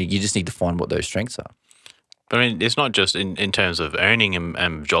 that's you just need to find what those strengths are. But I mean, it's not just in terms of earning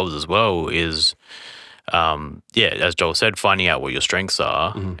and jobs as well is, as Joel said, finding out what your strengths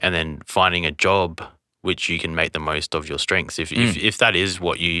are and then finding a job which you can make the most of your strengths. If that is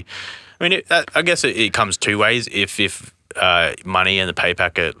what you, I guess it comes two ways. If money and the pay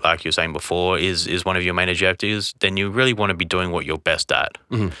packet, like you were saying before, is one of your main objectives, then you really want to be doing what you're best at.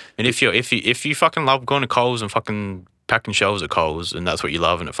 And if you fucking love going to Coles and fucking packing shelves at Coles, and that's what you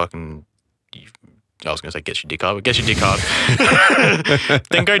love, and it fucking, I was going to say gets your dick hard,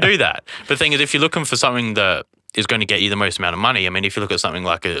 then go do that. But the thing is, if you're looking for something that is going to get you the most amount of money, if you look at something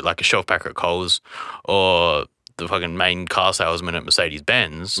like a shelf packer at Coles or the fucking main car salesman at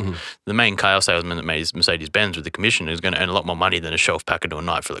Mercedes-Benz, the main car salesman at Mercedes-Benz with the commission is going to earn a lot more money than a shelf packer doing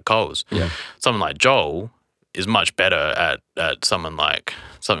night for the Coles. Yeah. Someone like Joel is much better at something like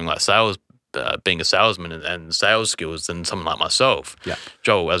sales, being a salesman and sales skills than someone like myself. Yeah.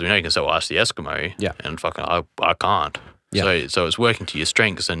 Joel, as we know, you can sell Ice the Eskimo. Yeah. And fucking I can't. Yeah. So it's working to your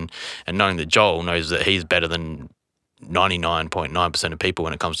strengths and knowing that Joel knows that he's better than 99.9% of people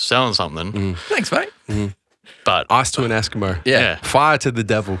when it comes to selling something. Thanks, mate. But Ice to an Eskimo. Yeah. Fire to the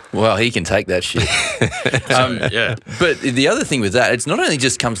devil. Well, he can take that shit. But the other thing with that, it's not only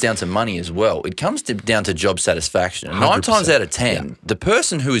just comes down to money as well. It comes down to job satisfaction. 9 times out of 10, the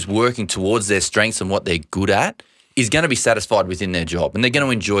person who is working towards their strengths and what they're good at is going to be satisfied within their job, and they're going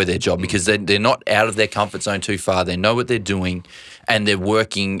to enjoy their job because they're not out of their comfort zone too far. They know what they're doing and they're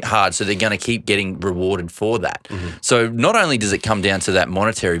working hard, so they're going to keep getting rewarded for that. So not only does it come down to that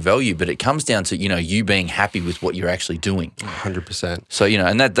monetary value, but it comes down to, you being happy with what you're actually doing. 100%. So,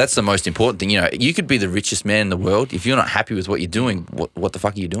 and that's the most important thing. You could be the richest man in the world. If you're not happy with what you're doing, what the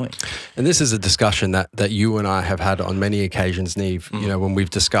fuck are you doing? And this is a discussion that you and I have had on many occasions, Neve, when we've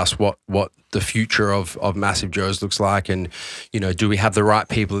discussed what the future of Massive Joe's looks like, and do we have the right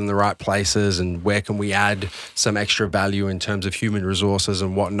people in the right places, and where can we add some extra value in terms of human resources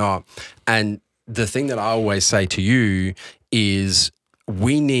and whatnot. And the thing that I always say to you is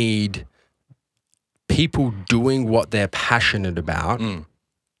we need people doing what they're passionate about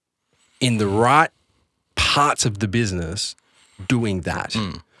in the right parts of the business, doing that.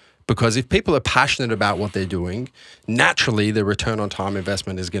 Because if people are passionate about what they're doing, naturally the return on time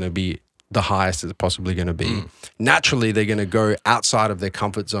investment is going to be the highest it's possibly going to be. Naturally, they're going to go outside of their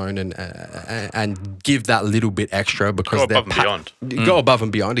comfort zone and give that little bit extra because go above and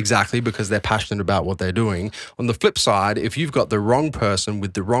beyond, exactly, because they're passionate about what they're doing. On the flip side, if you've got the wrong person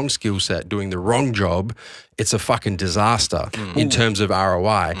with the wrong skill set doing the wrong job, it's a fucking disaster in terms of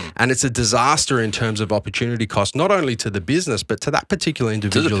ROI. And it's a disaster in terms of opportunity cost, not only to the business, but to that particular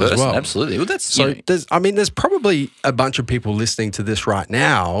individual as well. Absolutely. Well, there's probably a bunch of people listening to this right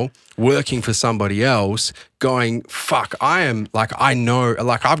now working working for somebody else going, fuck, I know,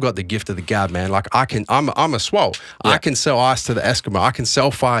 like I've got the gift of the gab, man. Like I'm a swole. I can sell ice to the Eskimo. I can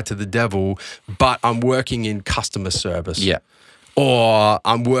sell fire to the devil, but I'm working in customer service. Yeah. Or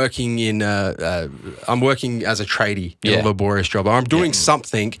I'm working I'm working as a tradie in a laborious job. Or I'm doing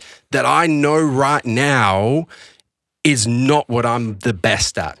something that I know right now is not what I'm the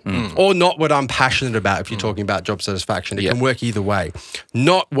best at, or not what I'm passionate about. If you're talking about job satisfaction, it can work either way.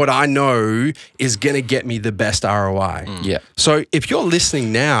 Not what I know is going to get me the best ROI. Yeah. So if you're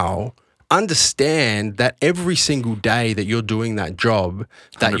listening now, understand that every single day that you're doing that job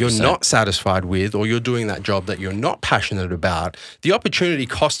that you're 100%. not satisfied with, or you're doing that job that you're not passionate about, the opportunity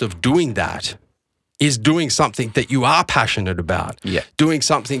cost of doing that is doing something that you are passionate about, doing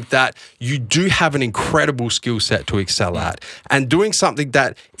something that you do have an incredible skill set to excel at, and doing something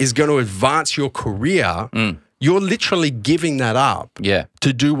that is going to advance your career. You're literally giving that up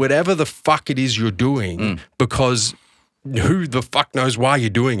to do whatever the fuck it is you're doing because who the fuck knows why you're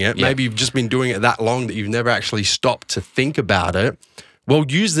doing it. Maybe you've just been doing it that long that you've never actually stopped to think about it. Well,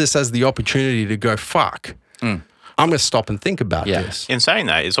 use this as the opportunity to go, fuck, I'm going to stop and think about this. In saying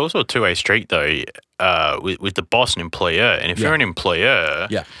that, it's also a two-way street, though, with the boss and employer. And if you're an employer,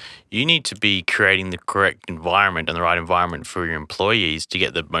 you need to be creating the correct environment and the right environment for your employees to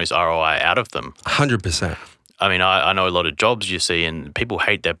get the most ROI out of them. 100%. I mean, I know a lot of jobs you see, and people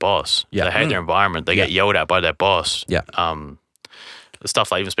hate their boss. They hate their environment. They get yelled at by their boss. The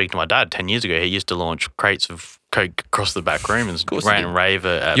stuff like even speaking to my dad 10 years ago, he used to launch crates of Coke across the back room and rant and rave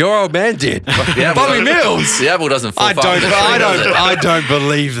at Your old man did. Bobby Mills. The apple doesn't fall I far from the tree, does it? don't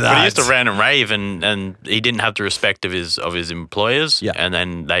believe that. But he used to rant and rave, and he didn't have the respect of his employers. And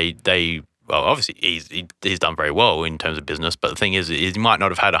then they well, obviously he's done very well in terms of business. But the thing is, he might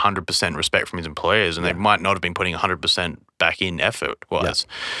not have had 100% respect from his employers, and they might not have been putting 100% back in effort.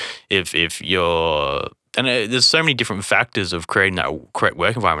 If you're there's so many different factors of creating that correct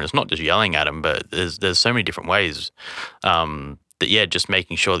work environment. It's not just yelling at them, but there's so many different ways. Just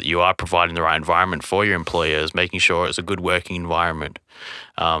making sure that you are providing the right environment for your employers, making sure it's a good working environment,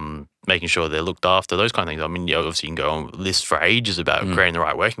 making sure they're looked after, those kind of things. I mean, obviously you can go on list for ages about creating the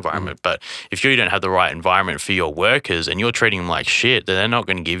right work environment, but if you don't have the right environment for your workers and you're treating them like shit, then they're not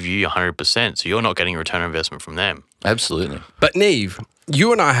going to give you 100%, so you're not getting a return on investment from them. Absolutely. But Neve,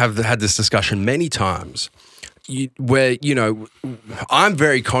 you and I have had this discussion many times where, I'm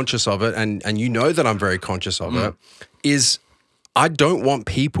very conscious of it, and you know that I'm very conscious of it, is I don't want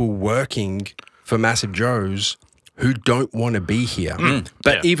people working for Massive Joe's who don't want to be here.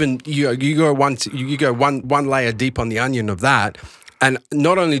 But even you go one layer deep on the onion of that, and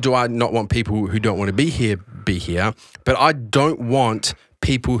not only do I not want people who don't want to be here, but I don't want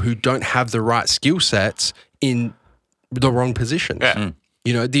people who don't have the right skill sets in the wrong positions.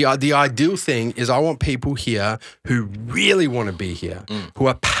 The ideal thing is I want people here who really want to be here, who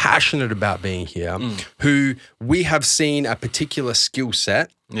are passionate about being here, who we have seen a particular skill set.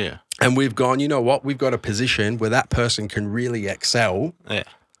 And we've gone, you know what? We've got a position where that person can really excel.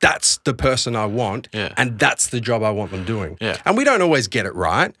 That's the person I want, and that's the job I want them doing. And we don't always get it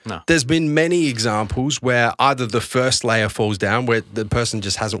right. No. There's been many examples where either the first layer falls down, where the person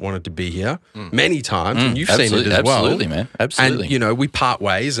just hasn't wanted to be here, many times, and you've seen it as well. Absolutely, man. Absolutely. And, we part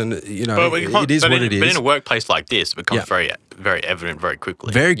ways, and, it is what it is. But in a workplace like this, it becomes very, very evident very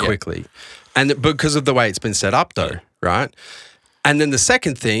quickly. Very quickly. And because of the way it's been set up, though, right? And then the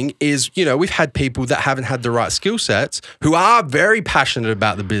second thing is, we've had people that haven't had the right skill sets who are very passionate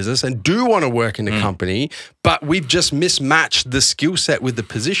about the business and do want to work in the company, but we've just mismatched the skill set with the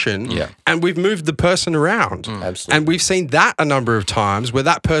position and we've moved the person around. Absolutely. And we've seen that a number of times where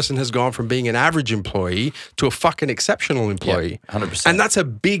that person has gone from being an average employee to a fucking exceptional employee. 100%. And that's a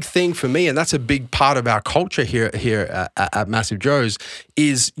big thing for me, and that's a big part of our culture here at Massive Joe's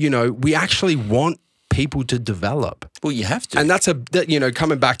is, we actually want people to develop. Well, you have to. And that's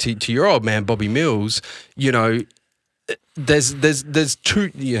coming back to your old man, Bobby Mills, there's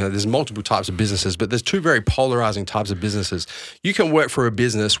two, there's multiple types of businesses, but there's two very polarizing types of businesses. You can work for a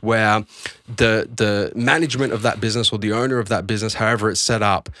business where the management of that business or the owner of that business, however it's set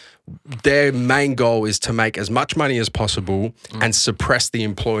up, their main goal is to make as much money as possible and suppress the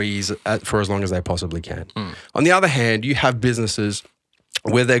employees for as long as they possibly can. On the other hand, you have businesses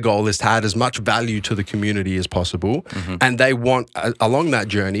where their goal is to add as much value to the community as possible. And they want, along that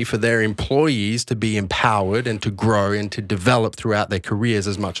journey, for their employees to be empowered and to grow and to develop throughout their careers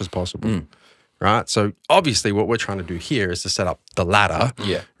as much as possible. Right? So obviously what we're trying to do here is to set up the ladder,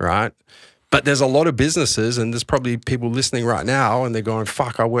 right? But there's a lot of businesses, and there's probably people listening right now, and they're going,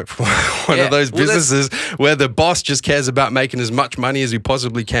 fuck, I work for one of those businesses where the boss just cares about making as much money as he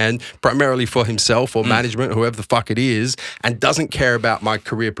possibly can, primarily for himself or management, whoever the fuck it is, and doesn't care about my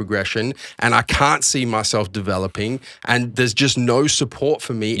career progression, and I can't see myself developing, and there's just no support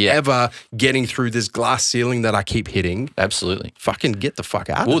for me ever getting through this glass ceiling that I keep hitting. Absolutely. Fucking get the fuck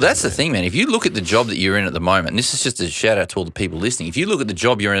out Well, of there. that's the thing, man. If you look at the job that you're in at the moment, and this is just a shout out to all the people listening, if you look at the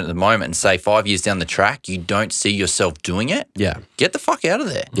job you're in at the moment and say 5 years down the track, you don't see yourself doing it, get the fuck out of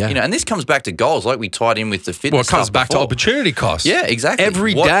there. Yeah. You know, and this comes back to goals, like we tied in with the fitness. Well, it comes stuff back to before. opportunity costs. Yeah, exactly.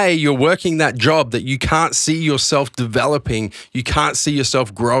 Every day you're working that job that you can't see yourself developing, you can't see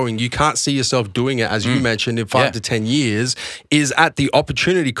yourself growing, you can't see yourself doing it, as you mentioned, in 5 to 10 years, is at the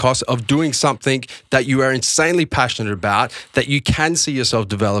opportunity cost of doing something that you are insanely passionate about, that you can see yourself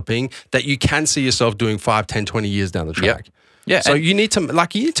developing, that you can see yourself doing 5, 10, 20 years down the track. Yeah, So and- you need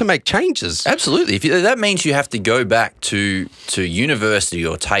to make changes. Absolutely. That means you have to go back to university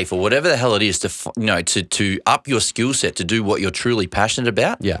or TAFE or whatever the hell it is to up your skill set to do what you're truly passionate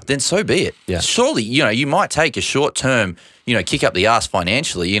about. Yeah. Then so be it. Yeah. Surely, you might take a short term, kick up the ass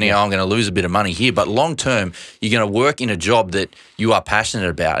financially. I'm going to lose a bit of money here, but long term, you're going to work in a job that you are passionate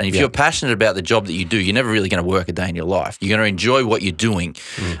about. And if you're passionate about the job that you do, you're never really going to work a day in your life. You're going to enjoy what you're doing.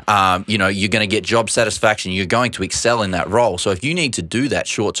 You're going to get job satisfaction. You're going to excel in that role. So if you need to do that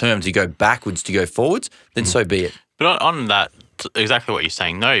short term to go backwards to go forwards, then so be it. But on that, exactly what you're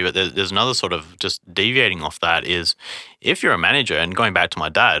saying, no, but there's another sort of just deviating off that is if you're a manager, and going back to my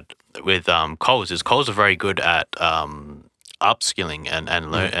dad with Coles, is Coles are very good at upskilling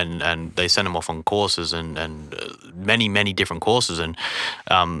and they send them off on courses and many different courses. And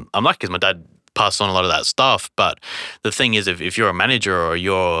I'm lucky because my dad passed on a lot of that stuff. But the thing is, if you're a manager or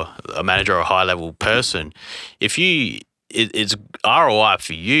you're a manager or a high level person, it's ROI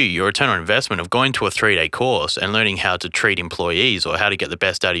for you, your return on investment of going to a 3-day course and learning how to treat employees or how to get the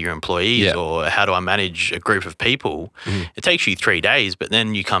best out of your employees or how do I manage a group of people. It takes you 3 days, but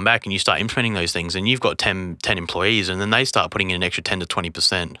then you come back and you start implementing those things and you've got 10 employees and then they start putting in an extra 10 to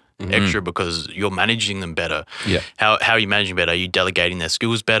 20% extra because you're managing them better. Yeah. How are you managing better? Are you delegating their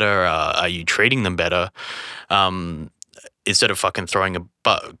skills better? Are you treating them better? Instead of fucking throwing a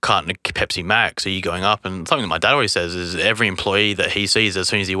carton of Pepsi Max, are you going up? And something that my dad always says is every employee that he sees, as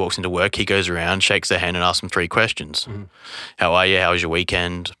soon as he walks into work, he goes around, shakes their hand and asks them 3 questions. How are you? How was your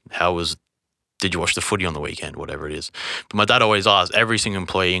weekend? Did you watch the footy on the weekend? Whatever it is. But my dad always asks every single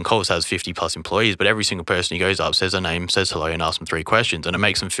employee, and Coles has 50 plus employees, but every single person he goes up, says their name, says hello and asks them 3 questions. And it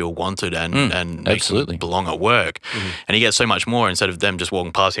makes them feel wanted and makes them belong at work. And he gets so much more instead of them just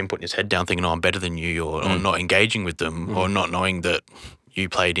walking past him, putting his head down thinking, oh, I'm better than you or not engaging with them or not knowing that you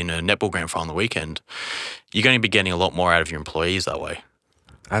played in a netball grand final on the weekend. You're going to be getting a lot more out of your employees that way.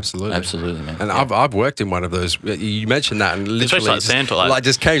 Absolutely, man. And I've worked in one of those. You mentioned that, and literally Especially like Santos,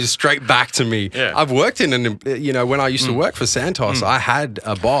 just came straight back to me. Yeah. I've worked in when I used to work for Santos, I had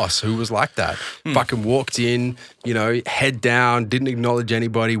a boss who was like that. Fucking walked in, head down, didn't acknowledge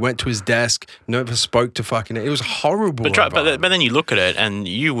anybody, went to his desk, never spoke to fucking. It was horrible. But then you look at it, and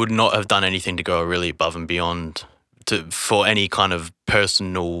you would not have done anything to go really above and beyond for any kind of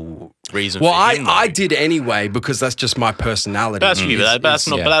personal reason. Well, for him, I did anyway because that's just my personality. But that's you. But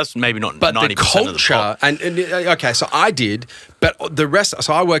that's maybe not. But 90% the culture, of the pop. okay, so I did, but the rest.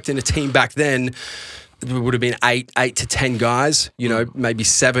 So I worked in a team back then. It would have been 8 to 10 guys, maybe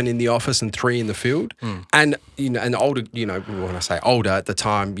 7 in the office and 3 in the field. And, and older, when I say older at the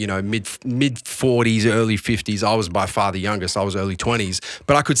time, mid 40s, early 50s, I was by far the youngest. I was early 20s.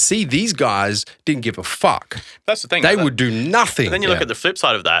 But I could see these guys didn't give a fuck. That's the thing. They would do nothing. But then you look at the flip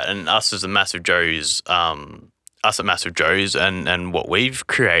side of that, and us as a Massive Joe's, us at Massive Joe's and what we've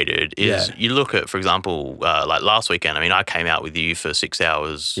created is you look at, for example, like last weekend, I came out with you for 6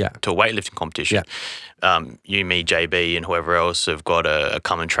 hours to a weightlifting competition. You, me, JB, and whoever else have got a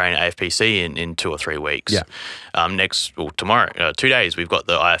come and train at AFPC in 2 or 3 weeks. Tomorrow, 2 days, we've got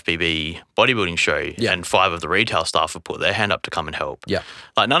the IFBB bodybuilding show, and 5 of the retail staff have put their hand up to come and help.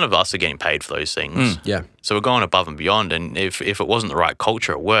 Like none of us are getting paid for those things. So we're going above and beyond. And if it wasn't the right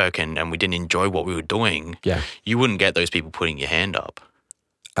culture at work and we didn't enjoy what we were doing, you wouldn't get those people putting your hand up.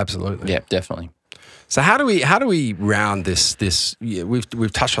 Absolutely. Yeah, definitely. So how do we round this?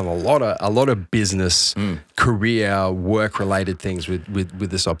 We've touched on a lot of business, career, work related things with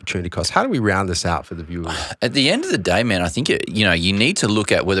this opportunity cost. How do we round this out for the viewers? At the end of the day, man, I think you need to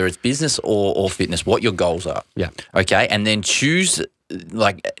look at whether it's business or fitness, what your goals are. Yeah. Okay, and then choose.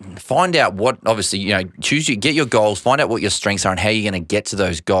 Find out what, obviously, get your goals, find out what your strengths are and how you're going to get to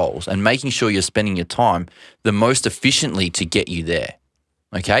those goals, and making sure you're spending your time the most efficiently to get you there.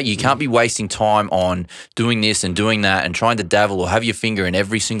 Okay, you can't be wasting time on doing this and doing that and trying to dabble or have your finger in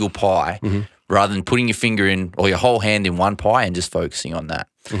every single pie rather than putting your finger in or your whole hand in one pie and just focusing on that.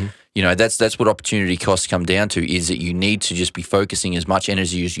 You know, that's what opportunity costs come down to, is that you need to just be focusing as much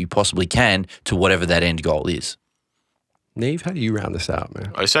energy as you possibly can to whatever that end goal is. Neve, how do you round this out,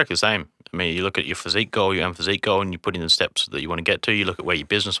 man? Exactly the same. I mean, you look at your physique goal, your physique goal, and you put in the steps that you want to get to. You look at where your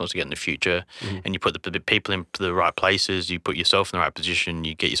business wants to get in the future, and you put the people in the right places. You put yourself in the right position.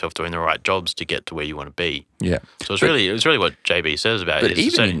 You get yourself doing the right jobs to get to where you want to be. Yeah. So it's really what JB says about it.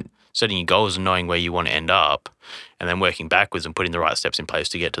 Is setting your goals and knowing where you want to end up, and then working backwards and putting the right steps in place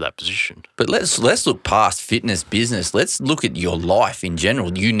to get to that position. But let's look past fitness business. Let's look at your life in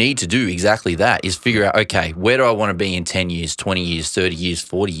general. You need to do exactly that, is figure out, okay, where do I want to be in 10 years, 20 years, 30 years,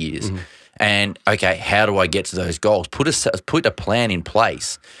 40 years? And, okay, how do I get to those goals? Put a plan in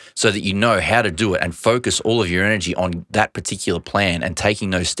place so that you know how to do it and focus all of your energy on that particular plan and taking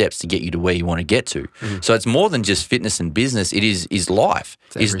those steps to get you to where you want to get to. So it's more than just fitness and business. It is life.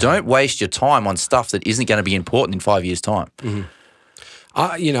 Don't waste your time on stuff that isn't going to be important in 5 years' time.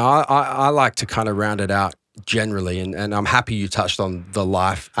 I like to kind of round it out generally, and I'm happy you touched on the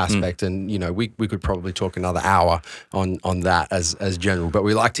life aspect, and we could probably talk another hour on that as general, but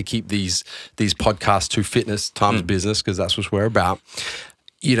we like to keep these podcasts to fitness times business, because that's what we're about.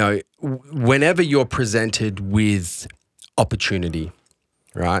 Whenever you're presented with opportunity,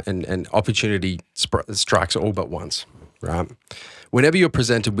 right, and opportunity strikes all but once, right? Whenever you're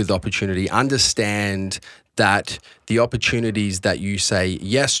presented with opportunity, understand that the opportunities that you say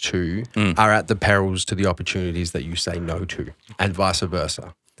yes to are at the perils to the opportunities that you say no to, and vice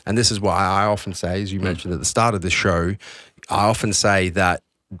versa. And this is why I often say, as you mentioned at the start of the show, I often say that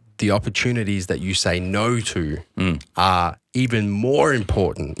the opportunities that you say no to are even more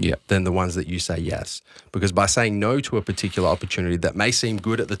important than the ones that you say yes. Because by saying no to a particular opportunity that may seem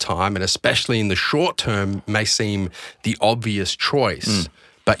good at the time, and especially in the short term may seem the obvious choice,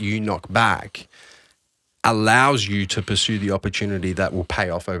 but you knock back, allows you to pursue the opportunity that will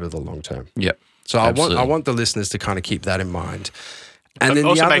pay off over the long term. Yep. So I want the listeners to kind of keep that in mind. And then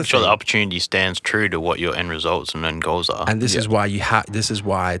also make sure the opportunity stands true to what your end results and end goals are. And this is why this is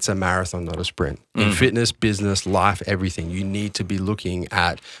why it's a marathon, not a sprint. In fitness, business, life, everything, you need to be looking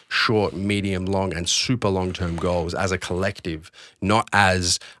at short, medium, long, and super long-term goals as a collective, not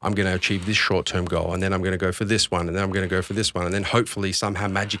as I'm going to achieve this short-term goal, and then I'm going to go for this one, and then I'm going to go for this one, and then hopefully somehow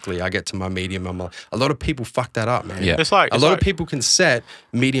magically I get to my medium. A lot of people fuck that up, man. Yeah. A lot of people can set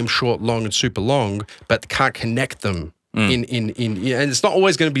medium, short, long, and super long, but can't connect them. And it's not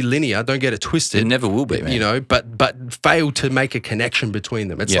always going to be linear. Don't get it twisted. It never will be, man. But fail to make a connection between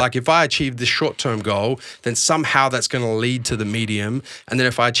them. It's like if I achieve this short-term goal, then somehow that's going to lead to the medium, and then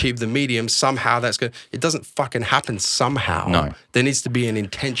if I achieve the medium, somehow that's going. It doesn't fucking happen somehow. No, there needs to be an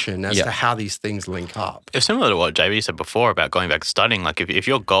intention as to how these things link up. It's similar to what JB said before about going back to studying. Like if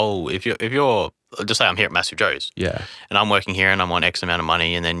your goal, if you're just say I'm here at Massive Joe's, and I'm working here and I'm on X amount of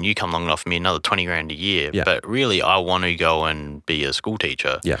money, and then you come along and offer me another 20 grand a year, but really I want to go and be a school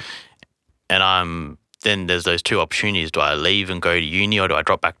teacher, and then there's those two opportunities. Do I leave and go to uni, or do I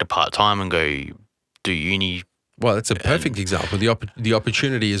drop back to part-time and go do uni? Well, it's a perfect example. The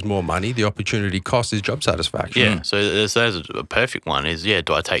opportunity is more money. The opportunity cost is job satisfaction. Yeah, so there's a perfect one is,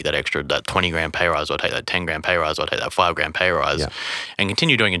 do I take that 20 grand pay rise, or I take that 10 grand pay rise, or I take that 5 grand pay rise and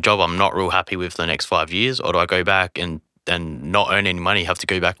continue doing a job I'm not real happy with for the next 5 years, or do I go back and not earn any money, have to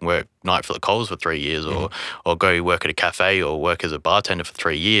go back and work night for the Coles for 3 years, or go work at a cafe or work as a bartender for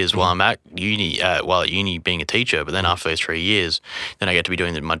 3 years while I'm at uni, being a teacher. But then after those 3 years, then I get to be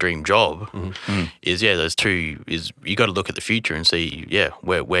doing my dream job. Those two is you got to look at the future and see,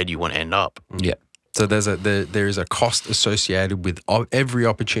 where do you want to end up? Yeah. So there is a cost associated with every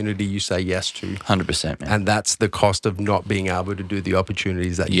opportunity you say yes to. 100%, man. And that's the cost of not being able to do the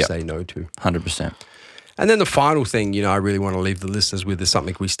opportunities that you say no to. 100%. And then the final thing, I really want to leave the listeners with is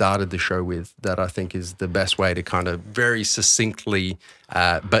something we started the show with that I think is the best way to kind of very succinctly,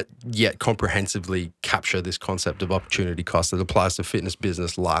 but yet comprehensively capture this concept of opportunity cost that applies to fitness,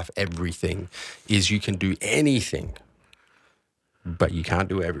 business, life, everything, is you can do anything, but you can't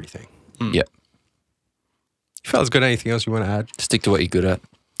do everything. Yep. You fellas got anything else you want to add? Stick to what you're good at.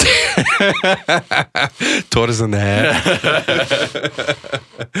 Tortoise in the hair.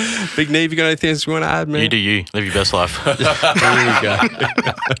 Big Neve, you got anything else you want to add, man? You do you. Live your best life. There you go.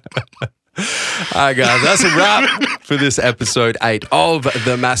 All right, guys, that's a wrap for this episode 8 of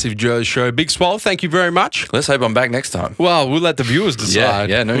the Massive Joe Show. Big Swole, thank you very much. Let's hope I'm back next time. Well, we'll let the viewers decide.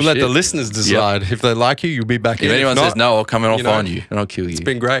 Yeah, no We'll let shit. the listeners decide. If they like you, you'll be back. If in. anyone not, says no, I'll come and I'll you know, find you and I'll kill you. It's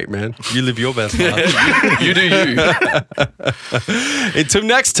been great, man. You live your best life. You do you. Until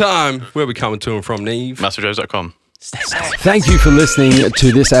next time, where are we coming to and from, Neve? MassiveJoes.com. Thank you for listening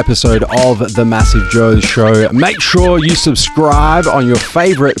to this episode of The Massive Joe's Show. Make sure you subscribe on your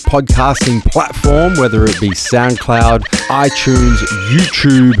favorite podcasting platform, whether it be SoundCloud, iTunes,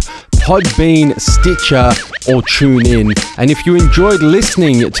 YouTube, Podbean, Stitcher, or TuneIn. And if you enjoyed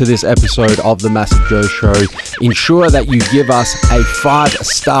listening to this episode of The Massive Joe Show, ensure that you give us a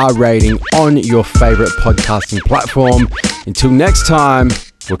 5-star rating on your favorite podcasting platform. Until next time,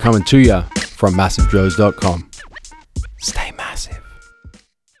 we're coming to you from MassiveJoes.com. Stay